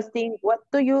ahead. Justin, what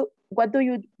do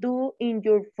you do in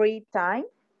your free time?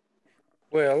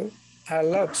 Well, I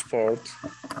love sport.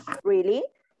 Really?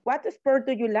 What sport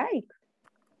do you like?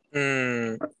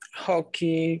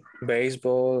 Hockey,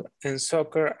 baseball, and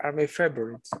soccer are my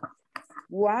favorites.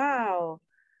 Wow,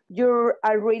 you're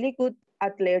a really good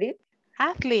athlete.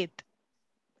 Athlete.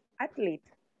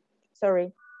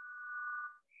 Sorry.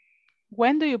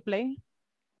 When do you play?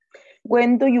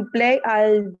 When do you play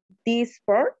this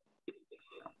sport?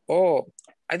 Oh,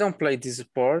 I don't play this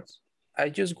sport. I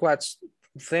just watch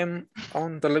them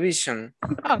on television.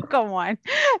 Oh, come on.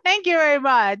 Thank you very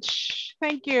much.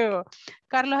 Thank you.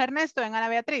 Carlos Ernesto and Ana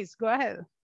Beatriz, go ahead.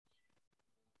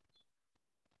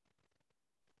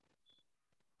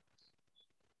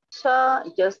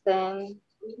 So, Justin,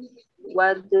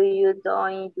 what do you do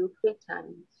in your free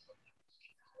time?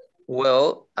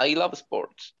 Well, I love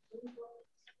sports.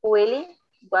 Really?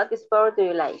 What sport do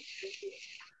you like?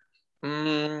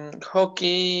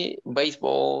 Hockey,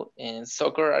 baseball, and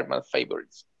soccer are my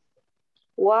favorites.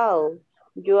 Wow,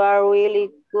 you are really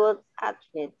good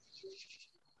athlete.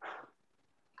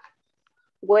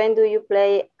 When do you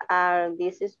play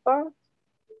this sport?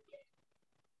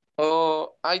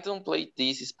 Oh, I don't play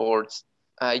these sports.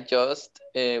 I just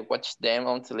watch them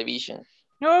on television.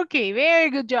 Okay, very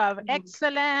good job.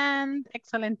 Excellent,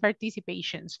 excellent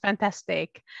participations.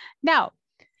 Fantastic. Now,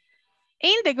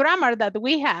 in the grammar that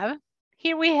we have,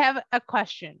 here we have a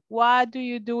question. What do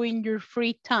you do in your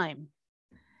free time?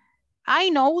 I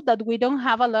know that we don't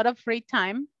have a lot of free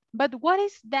time, but what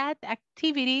is that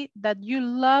activity that you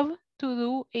love to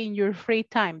do in your free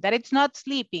time? That it's not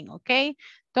sleeping, okay?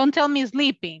 Don't tell me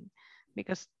sleeping,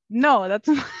 because no, that's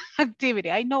not activity.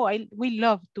 I know we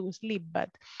love to sleep, but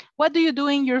what do you do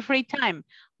in your free time?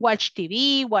 Watch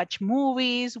TV, watch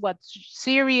movies, watch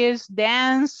series,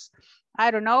 dance,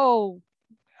 I don't know,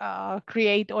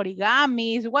 create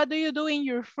origamis. What do you do in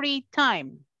your free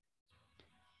time?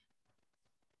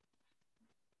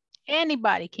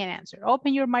 Anybody can answer.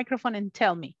 Open your microphone and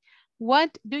tell me.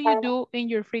 What do you do in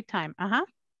your free time?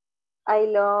 I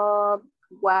love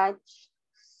watch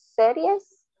series.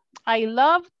 I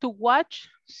love to watch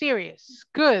series.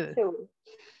 Good.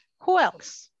 Who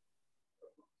else?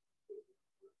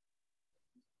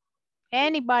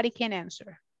 Anybody can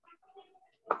answer.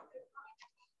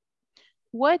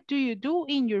 What do you do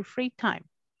in your free time?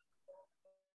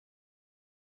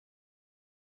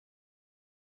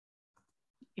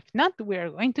 If not, we are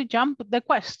going to jump the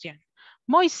question.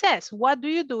 Moises, what do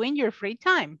you do in your free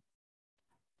time?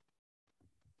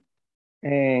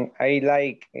 I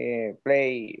like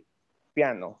play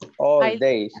piano all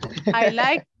days. I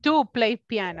like to play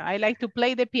piano. I like to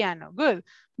play the piano. Good.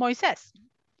 Moises,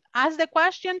 ask the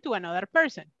question to another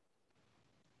person.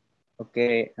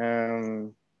 Okay.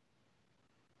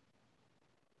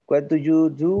 What do you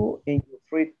do in your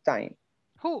free time?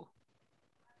 Who?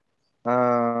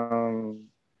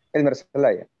 Elmer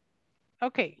Zelaya.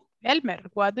 Okay. Elmer,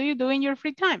 what do you do in your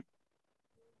free time?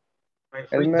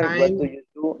 Elmer, what do you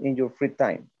do in your free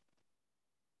time?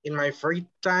 In my free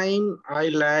time, I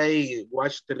like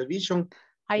watch television.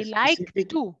 I like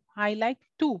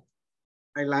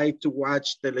to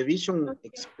watch television,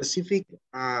 specific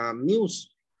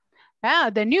news. Ah,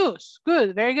 the news.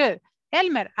 Good, very good.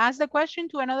 Elmer, ask the question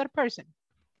to another person.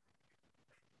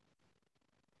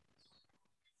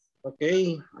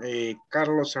 Okay,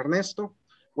 Carlos Ernesto,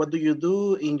 what do you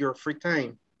do in your free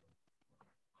time?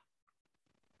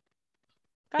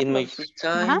 Carlos. In my free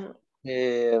time,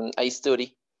 I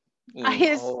study.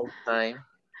 All time.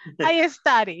 I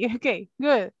study. Okay,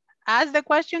 good. Ask the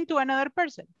question to another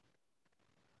person.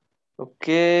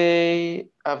 Okay,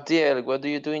 Abdiel, what do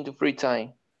you do in the free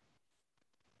time?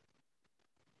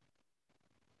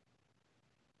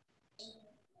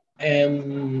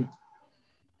 In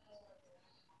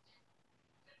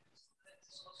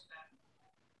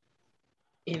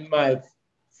my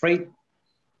free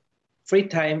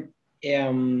time,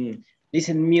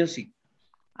 listen music.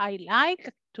 I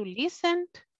like to listen.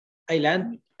 I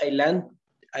like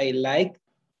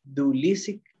to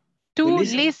listen. To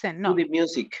listen, no. To the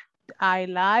music. I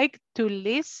like to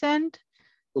listen. To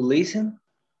listen.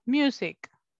 Music.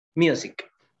 Music.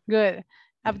 Good.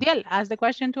 Abdiel, ask the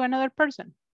question to another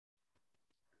person.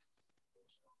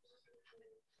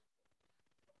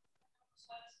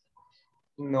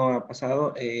 No ha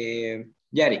pasado.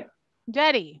 Yari.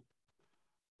 Yari.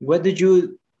 What do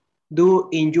you do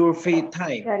in your free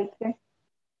time? Yari, ¿qué?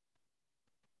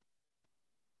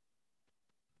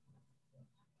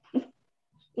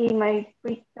 In my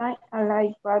free time, I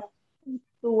like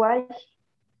to watch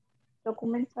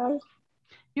documentaries.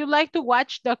 You like to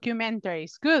watch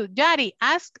documentaries. Good. Yari,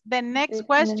 ask the next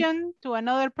question to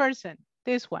another person.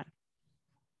 This one.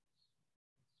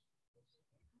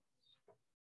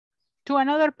 To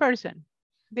another person.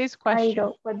 This question.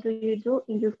 Jairo, what do you do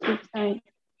in your free time?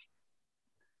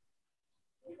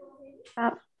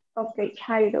 Okay,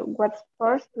 Jairo, what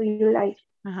sports do you like?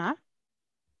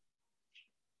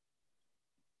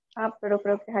 Pero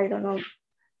creo que Jairo no.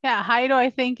 Yeah, Jairo,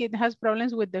 I think it has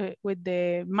problems with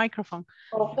the microphone.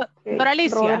 Okay.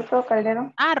 Doralicia. Roberto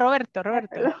Calderón. Roberto.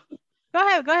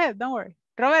 Go ahead, don't worry.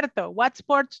 Roberto, what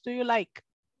sports do you like?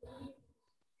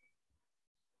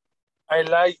 I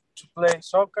like to play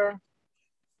soccer.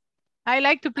 I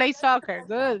like to play soccer.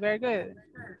 Good, very good.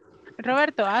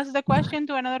 Roberto, ask the question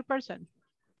to another person.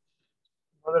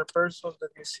 Another person,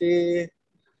 let me see.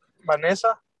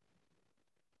 Vanessa.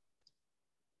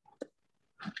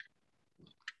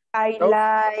 I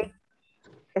like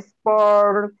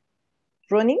sport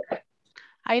running.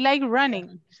 I like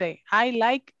running. Say, I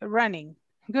like running.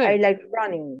 Good. I like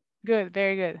running. Good,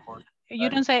 very good. You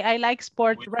don't say I like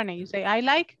sport running. You say I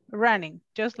like running,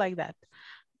 just like that.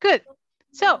 Good.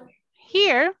 So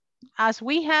here, as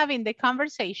we have in the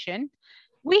conversation,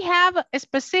 we have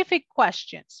specific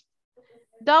questions.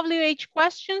 WH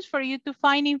questions for you to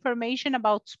find information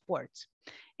about sports.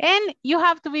 And you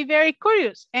have to be very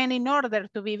curious. And in order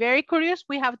to be very curious,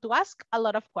 we have to ask a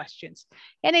lot of questions.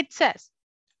 And it says,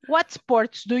 what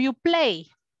sports do you play?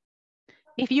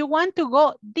 If you want to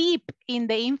go deep in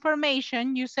the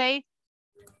information, you say,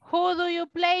 who do you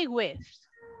play with?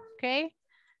 Okay.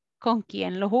 ¿Con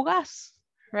quién lo jugás?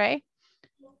 Right?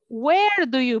 Where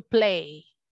do you play?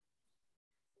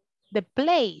 The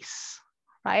place,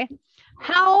 right?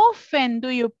 How often do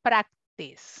you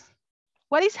practice?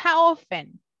 What is how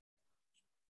often?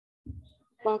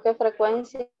 ¿Con qué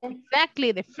frecuencia?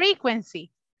 Exactly, the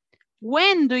frequency.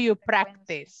 When do you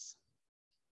practice?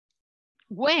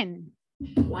 When?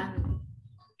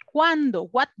 Cuando?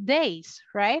 What days,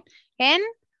 right? And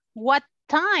what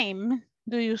time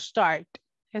do you start?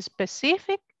 A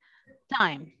specific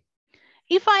time.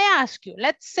 If I ask you,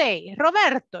 let's say,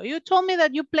 Roberto, you told me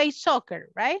that you play soccer,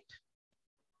 right?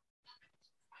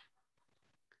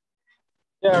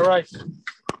 Yeah, right.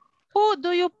 Who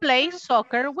do you play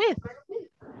soccer with?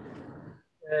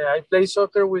 I play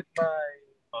soccer with my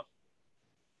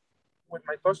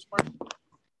customer.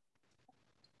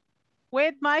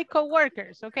 With my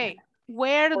coworkers, okay.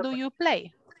 Where do you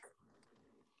play?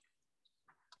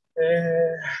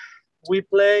 We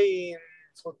play in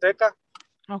Futeca.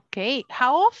 Okay,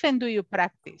 how often do you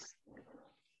practice?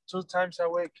 2 times a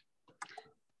week.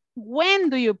 When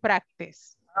do you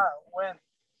practice? When?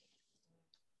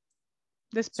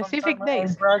 The specific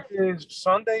days. I practice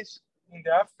Sundays in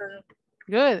the afternoon.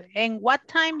 Good. And what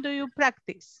time do you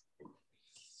practice?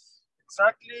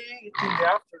 Exactly in the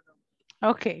afternoon.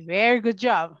 Okay, very good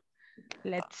job.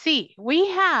 Let's see. We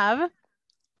have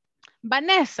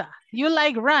Vanessa. You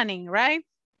like running, right?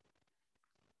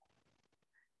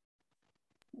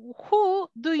 Who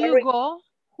do you go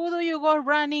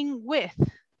running with?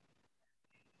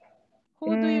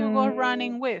 Who do you go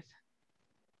running with?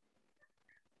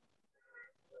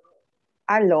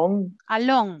 Alone.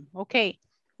 Alone, okay.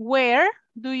 Where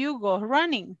do you go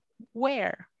running?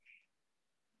 Where?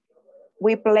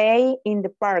 We play in the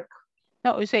park.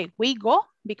 No, you say we go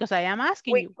because I am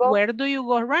asking you. Where do you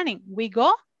go running? We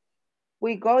go?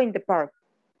 We go in the park.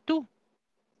 To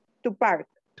park.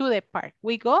 To the park.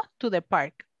 We go to the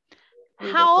park.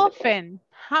 How often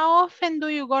do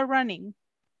you go running?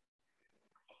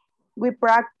 We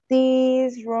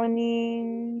practice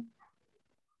running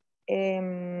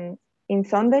in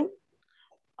Sunday.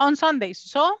 On Sundays.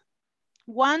 So,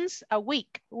 once a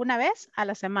week. Una vez a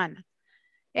la semana.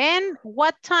 And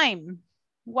what time?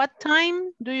 What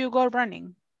time do you go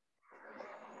running?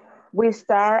 We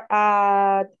start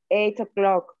at 8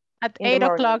 o'clock. At 8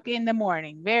 o'clock in the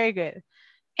morning. Very good.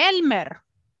 Elmer,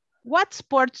 what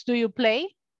sports do you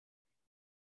play?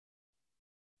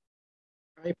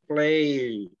 I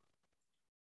play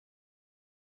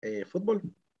football.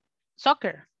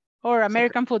 Soccer or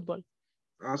American football?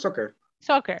 Soccer.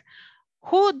 Soccer.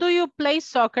 Who do you play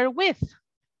soccer with?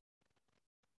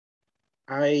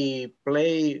 I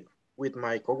play with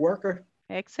my coworker.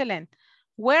 Excellent.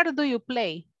 Where do you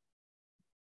play?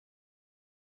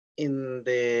 We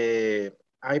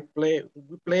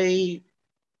play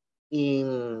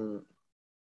in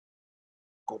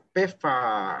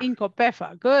Copefa. In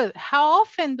Copefa, good. How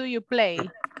often do you play?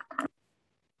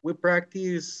 We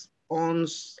practice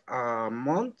once a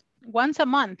month. Once a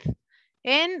month.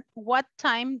 And what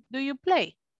time do you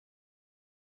play?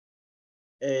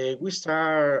 We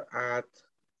start at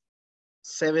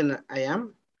 7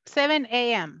 a.m. 7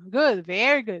 a.m. Good,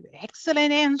 very good.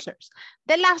 Excellent answers.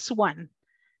 The last one.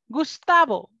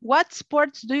 Gustavo, what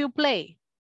sports do you play?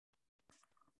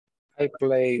 I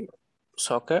play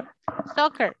soccer.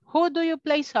 Soccer. Who do you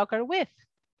play soccer with?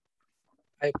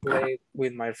 I play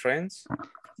with my friends.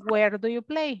 Where do you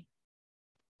play?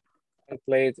 I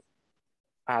played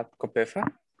at Copefa.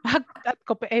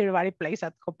 Everybody plays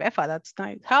at Copefa, that's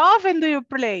nice. How often do you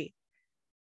play?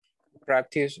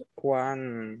 Practice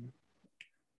one,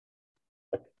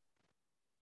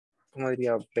 ¿cómo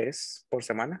diría? ¿Vez por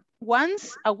semana?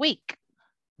 Once a week.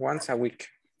 Once a week.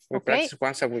 We practice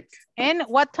once a week. And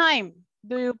what time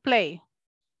do you play?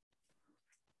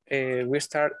 We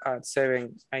start at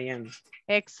 7 a.m.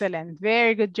 Excellent,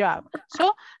 very good job.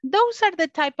 So those are the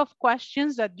type of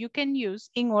questions that you can use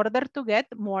in order to get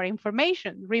more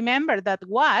information. Remember that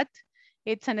what,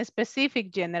 it's a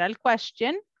specific general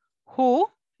question. Who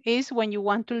is when you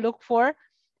want to look for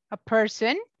a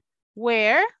person.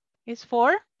 Where is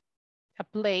for a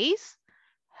place.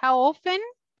 How often,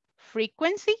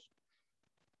 frequency.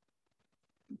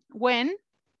 When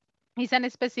is a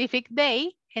specific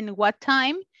day, and what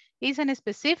time is a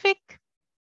specific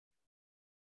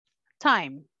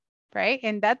time, right?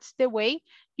 And that's the way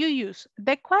you use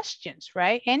the questions,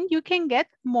 right? And you can get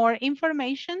more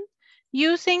information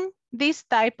using this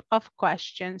type of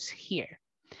questions here.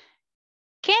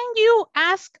 Can you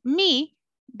ask me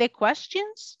the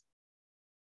questions?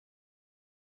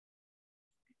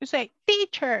 You say,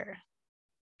 teacher,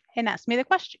 and ask me the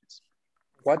questions.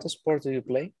 What sport do you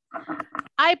play?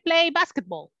 I play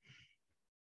basketball.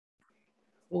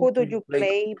 Who do you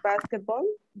play basketball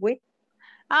with?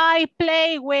 I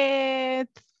play with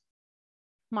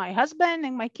my husband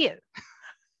and my kid.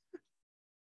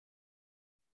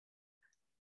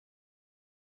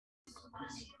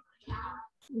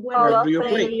 Where do you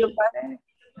play?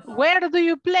 Where do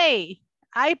you play?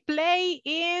 I play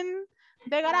in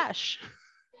the garage.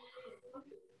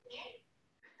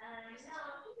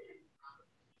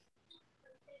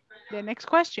 The next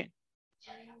question.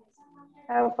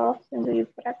 How often do you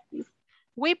practice?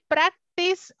 We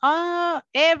practice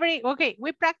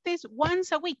we practice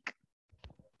once a week.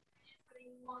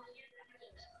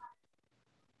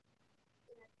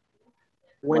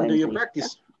 When do you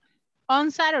practice?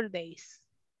 On Saturdays.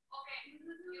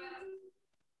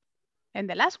 And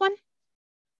the last one.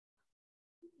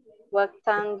 What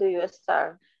time do you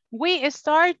start? We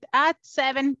start at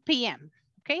 7 p.m.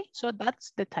 Okay, so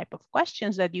that's the type of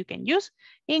questions that you can use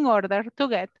in order to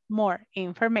get more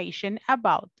information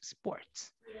about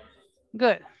sports.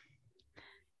 Good.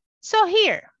 So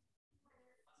here,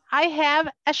 I have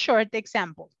a short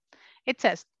example. It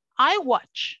says, I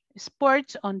watch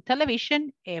sports on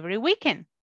television every weekend.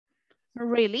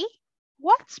 Really?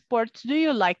 What sports do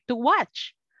you like to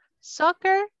watch?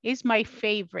 Soccer is my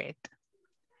favorite.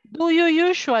 Do you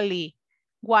usually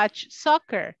watch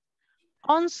soccer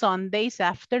on Sundays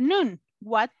afternoon?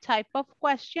 What type of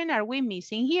question are we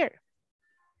missing here?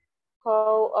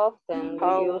 How often do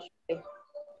you usually?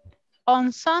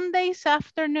 On Sundays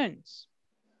afternoons.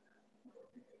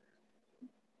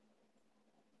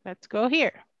 Let's go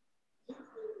here.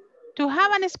 To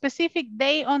have a specific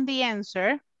day on the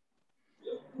answer,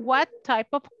 what type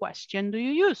of question do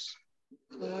you use?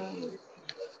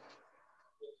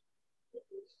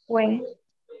 When?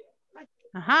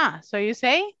 So you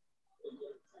say,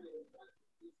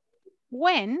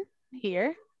 when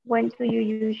here? When do you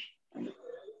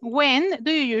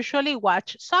usually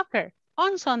watch soccer?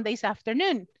 On Sundays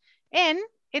afternoon. And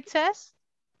it says,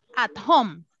 at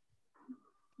home.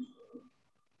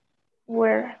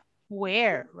 Where?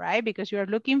 Where, right? Because you're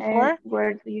looking for.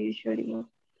 Where do you usually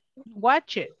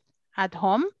watch it? At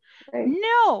home? Right.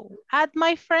 No, at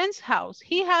my friend's house.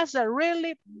 He has a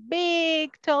really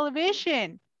big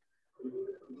television.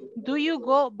 Do you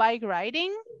go bike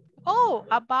riding? Oh,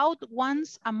 about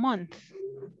once a month.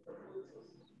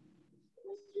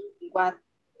 What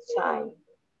time?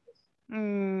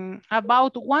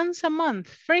 About once a month.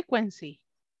 Frequency.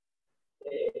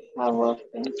 How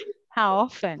often? How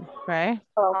often, right?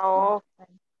 How often?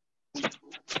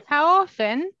 How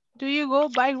often do you go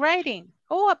bike riding?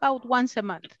 Oh, about once a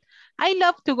month. I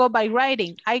love to go bike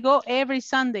riding. I go every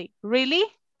Sunday. Really?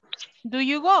 Do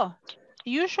you go?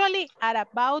 Usually at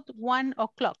about 1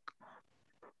 o'clock.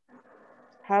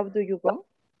 How do you go?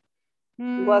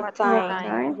 What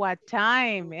time? What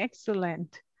time?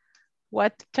 Excellent.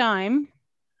 What time?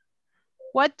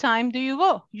 What time do you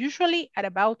go? Usually at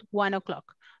about 1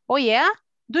 o'clock. Oh yeah?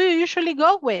 Do you usually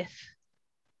go with?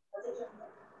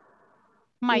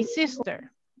 My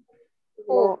sister.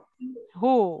 Who,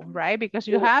 right? Because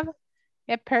you have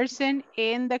a person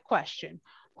in the question.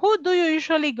 Who do you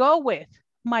usually go with?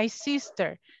 My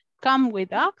sister. Come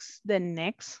with us the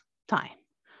next time.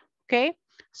 Okay?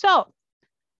 So,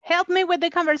 help me with the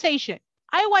conversation.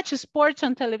 I watch sports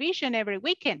on television every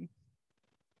weekend.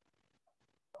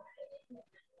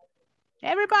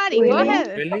 Everybody, go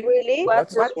ahead. Really? What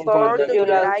sport do you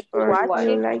like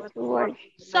to watch?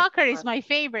 Soccer is my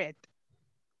favorite.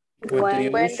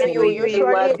 When do you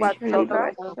usually watch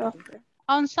soccer?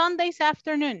 On Sundays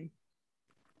afternoon.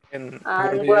 And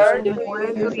where do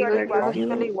you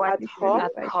usually watch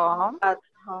at home? At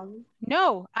home?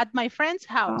 No, at my friend's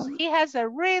house. He has a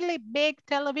really big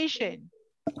television.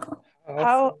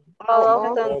 How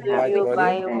often do you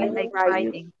buy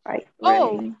riding?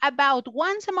 Oh, about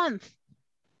once a month.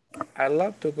 I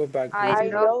love to go back. I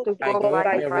love to go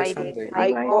bike riding.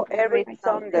 I go every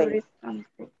Sunday.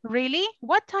 Really?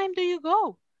 What time do you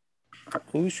go?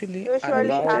 Usually at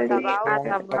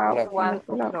about 1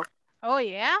 o'clock. Oh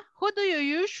yeah? Who do you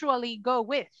usually go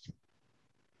with?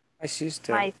 My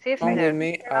sister. My sister.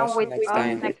 Come with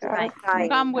me next time.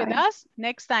 Come with us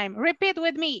next time. Repeat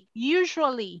with me.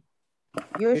 Usually.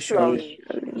 Usually.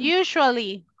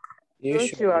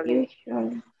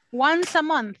 Once a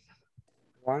month.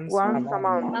 Once a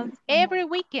month. Every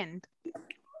weekend.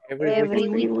 Every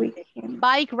weekend.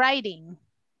 Bike riding.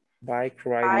 Bike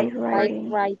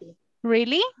riding.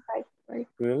 Really?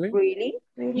 Really?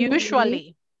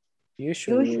 Usually.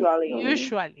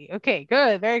 Usually. Okay,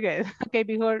 good, very good. Okay,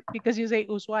 because you say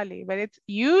usually, but it's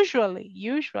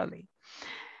usually.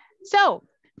 So,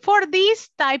 for these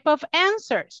type of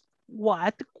answers,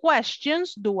 what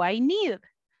questions do I need?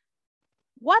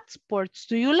 What sports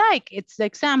do you like? It's the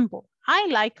example. I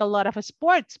like a lot of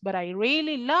sports, but I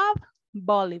really love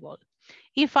volleyball.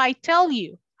 If I tell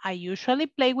you, I usually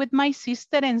play with my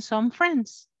sister and some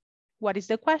friends, what is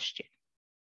the question?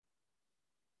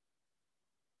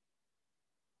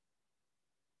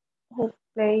 Who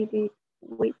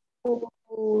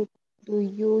do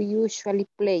you usually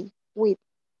play with?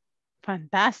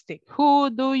 Fantastic. Who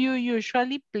do you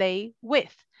usually play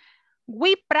with?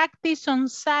 We practice on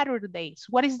Saturdays.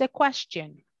 What is the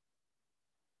question?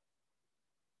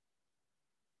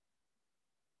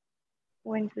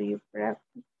 When do you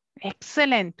practice?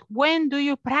 Excellent. When do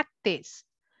you practice?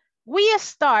 We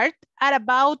start at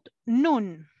about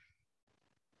noon.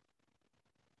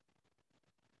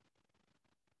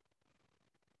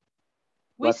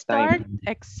 We start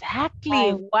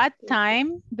exactly. What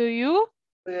time do you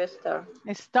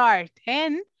start?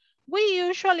 And we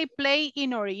usually play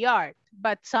in our yard,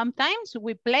 but sometimes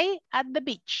we play at the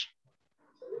beach.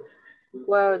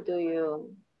 Where do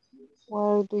you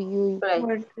play?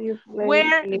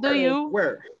 Where do you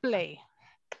play?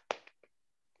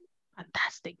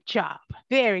 Fantastic job.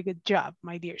 Very good job,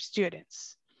 my dear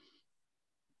students.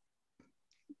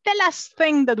 The last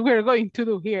thing that we're going to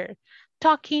do here,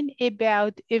 talking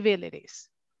about abilities.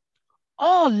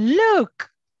 Oh, look,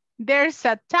 there's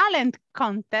a talent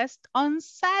contest on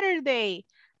Saturday.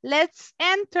 Let's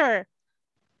enter.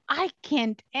 I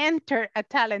can't enter a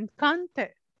talent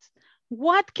contest.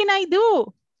 What can I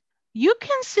do? You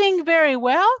can sing very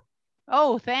well.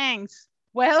 Oh, thanks.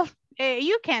 Well,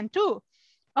 you can too.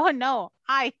 Oh no,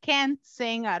 I can't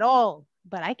sing at all,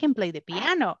 but I can play the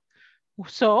piano.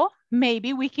 So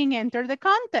maybe we can enter the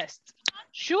contest.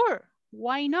 Sure,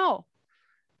 why no?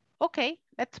 Okay,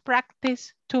 let's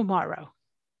practice tomorrow.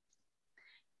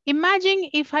 Imagine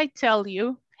if I tell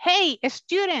you, hey,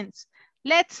 students,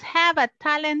 let's have a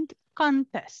talent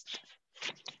contest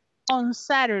on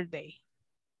Saturday.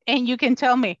 And you can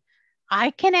tell me,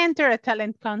 I can enter a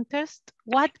talent contest.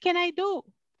 What can I do?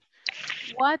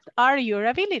 What are your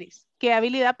abilities? ¿Qué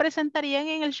habilidad presentarían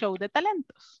en el show de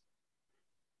talentos?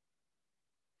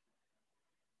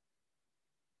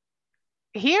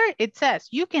 Here it says,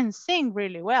 you can sing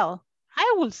really well.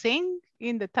 I will sing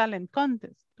in the talent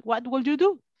contest. What will you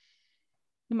do?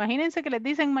 Imagínense que les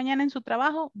dicen mañana en su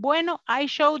trabajo, bueno, hay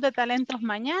show de talentos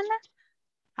mañana,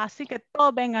 así que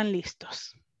todos vengan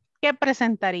listos. ¿Qué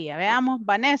presentaría? Veamos,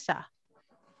 Vanessa.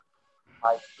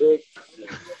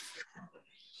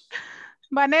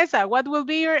 Vanessa, what will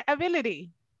be your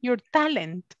ability? Your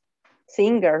talent?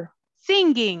 Singer.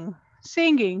 Singing.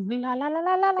 Singing. La, la, la,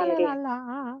 la, la, la, la,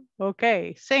 la.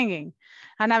 Okay, singing.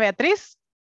 Ana Beatriz?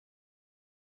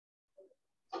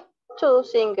 To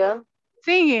singer.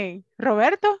 Singing.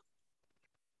 Roberto?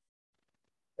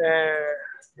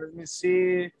 Let me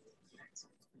see.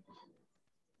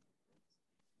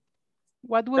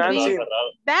 What will be?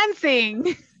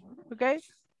 Dancing. Okay.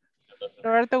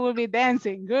 Roberto will be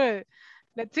dancing. Good.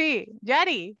 Let's see.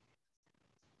 Yari?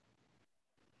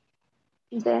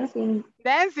 Dancing.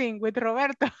 Dancing with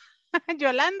Roberto.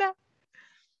 Yolanda?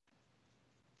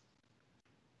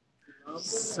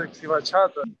 Sexy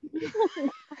bachata.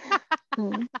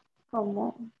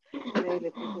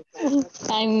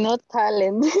 I'm not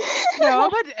talent. No,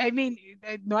 but I mean,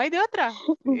 no hay de otra.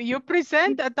 You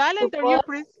present a talent or you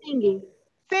present Singing.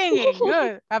 singing.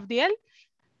 Good. Abdiel?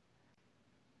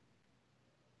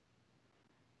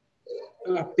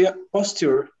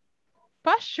 Posture.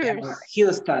 Postures.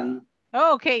 Handstand.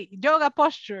 Oh, okay, yoga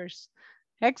postures.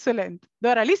 Excellent.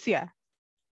 Dora Alicia?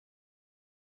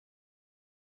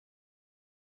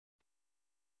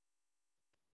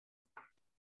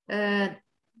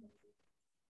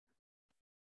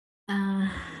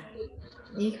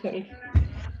 Híjole.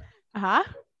 Ajá.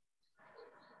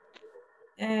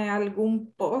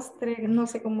 Algún postre, no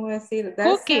sé cómo decir.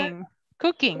 Cooking.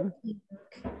 Cooking.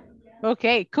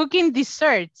 Okay, cooking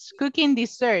desserts. Cooking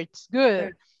desserts.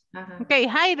 Good. Okay,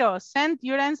 Jairo, send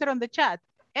your answer on the chat.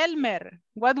 Elmer,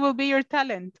 what will be your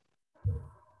talent?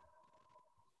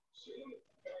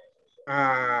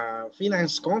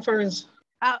 Finance conference.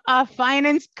 A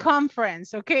finance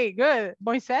conference. Okay, good.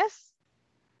 Moises?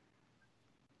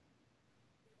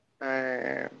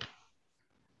 A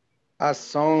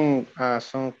song,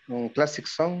 classic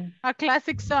song. A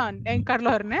classic song. And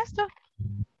Carlos Ernesto?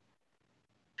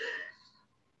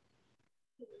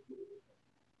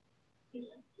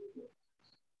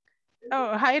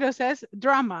 Oh, Jairo says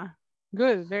drama.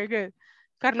 Good, very good.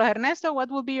 Carlos Ernesto, what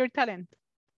will be your talent?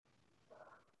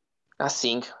 I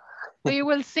sing. So you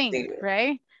will sing,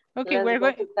 right? Okay, Let's we're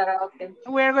go to karaoke.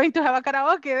 going to have a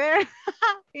karaoke there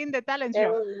in the talent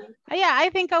show. Yeah, I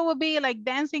think I will be like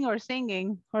dancing or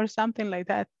singing or something like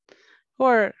that.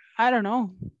 Or I don't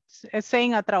know,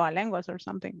 saying a trabalenguas or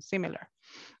something similar.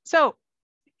 So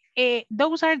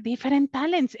those are different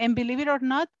talents. And believe it or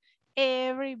not,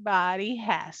 everybody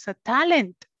has a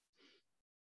talent.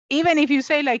 Even if you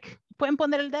say like, pueden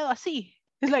poner el dedo así.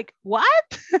 It's like,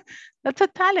 what? That's a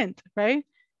talent, right?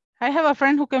 I have a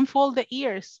friend who can fold the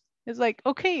ears. It's like,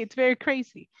 okay, it's very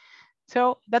crazy.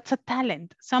 So that's a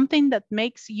talent, something that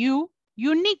makes you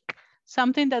unique,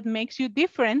 something that makes you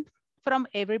different from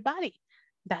everybody.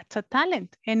 That's a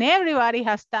talent, and everybody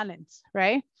has talents,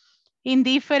 right? In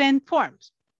different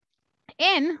forms.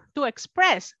 And to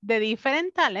express the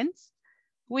different talents,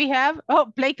 we have,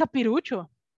 oh, play capirucho.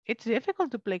 It's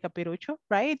difficult to play capirucho,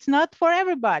 right? It's not for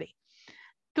everybody.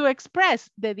 To express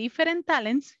the different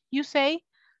talents, you say,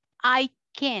 I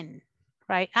can,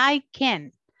 right? I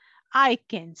can. I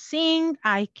can sing,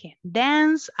 I can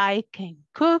dance, I can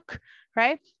cook,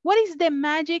 right? What is the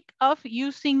magic of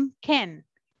using can?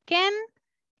 Can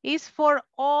is for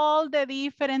all the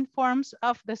different forms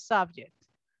of the subject.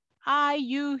 I,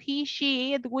 you, he,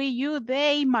 she, it, we, you,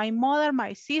 they, my mother,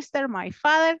 my sister, my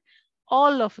father,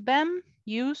 all of them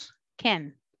use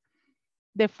can.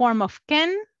 The form of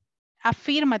can,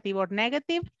 affirmative or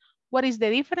negative, what is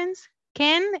the difference?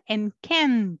 Can and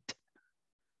can't.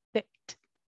 The t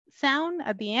sound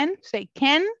at the end, say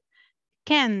can,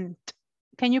 can't.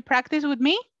 Can you practice with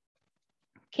me?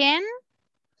 Can,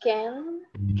 Can.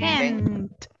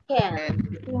 can't.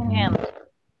 Can.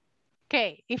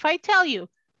 Okay, if I tell you,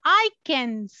 I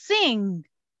can sing,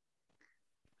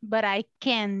 but I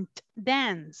can't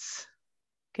dance.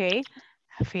 Okay,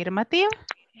 affirmative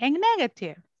and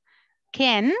negative.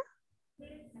 Can,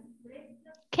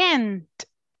 can't,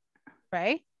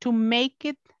 right? To make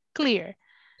it clear.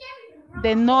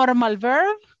 The normal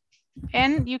verb,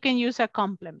 and you can use a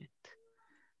complement.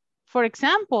 For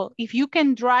example, if you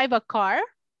can drive a car,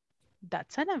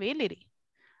 that's an ability.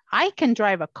 I can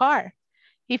drive a car.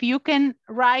 If you can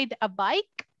ride a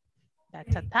bike,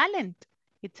 that's a talent.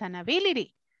 It's an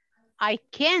ability. I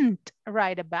can't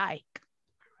ride a bike,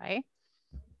 right?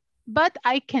 But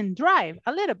I can drive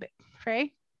a little bit,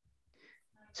 right?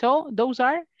 So those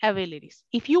are abilities.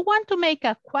 If you want to make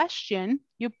a question,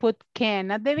 you put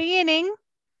can at the beginning,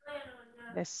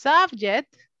 the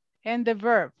subject, and the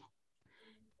verb.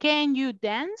 Can you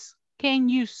dance? Can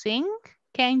you sing?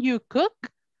 Can you cook?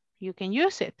 You can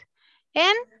use it.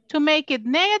 And to make it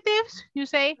negatives, you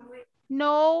say,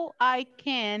 no, I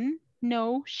can.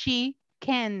 No, she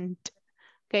can't.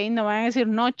 Okay, no van a decir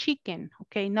no chicken.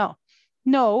 Okay, no.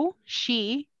 No,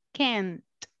 she can't.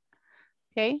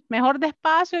 Okay, mejor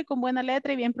despacio y con buena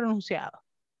letra y bien pronunciado.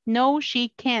 No, she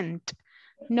can't.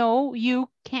 No, you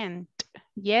can't.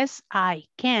 Yes, I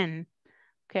can.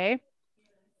 Okay,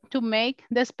 to make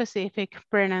the specific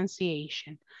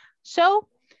pronunciation. So,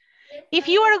 if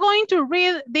you are going to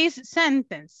read this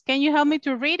sentence, can you help me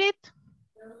to read it?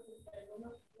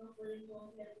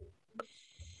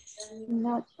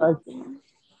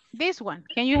 This one,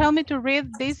 can you help me to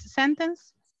read this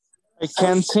sentence? I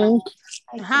can sing.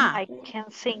 I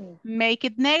can sing. Make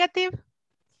it negative.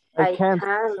 I can't.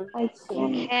 I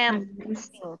can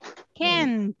sing.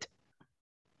 Can't.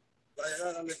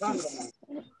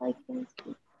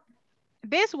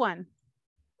 This one.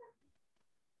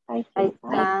 I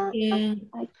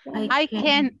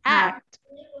can act.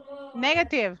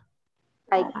 Negative.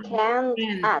 I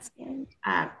can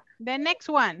act. The next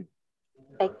one.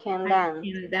 I can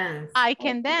dance. I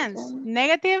can dance.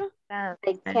 Negative. I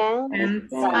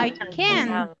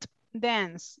can't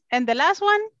dance. And the last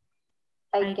one.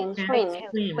 I can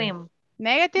swim.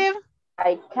 Negative.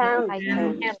 I can't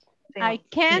swim. I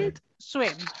can't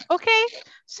swim. Okay,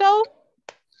 so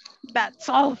that's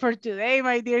all for today,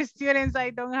 my dear students. I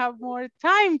don't have more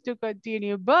time to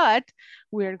continue, but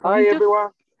we're going to... Hi,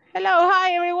 everyone. Hello,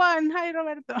 hi, everyone. Hi,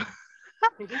 Roberto.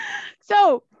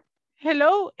 So,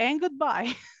 hello and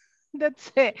goodbye.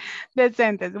 That's it, the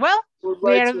sentence. Well,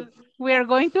 we are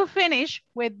going to finish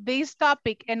with this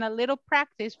topic and a little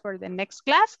practice for the next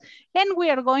class, and we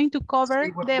are going to cover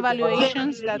the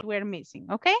evaluations that we're missing,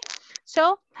 okay?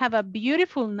 So, have a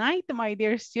beautiful night, my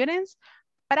dear students.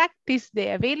 Practice the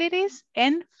abilities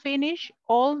and finish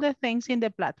all the things in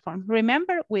the platform.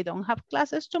 Remember, we don't have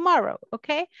classes tomorrow,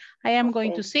 okay? I am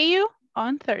going to see you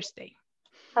on Thursday.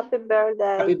 Happy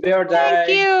birthday. Happy birthday. Thank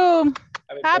you.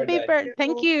 Happy birthday.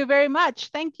 Thank you very much.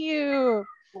 Thank you.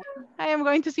 I am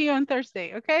going to see you on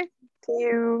Thursday, okay? See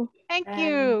you. Thank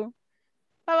you.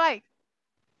 Bye-bye.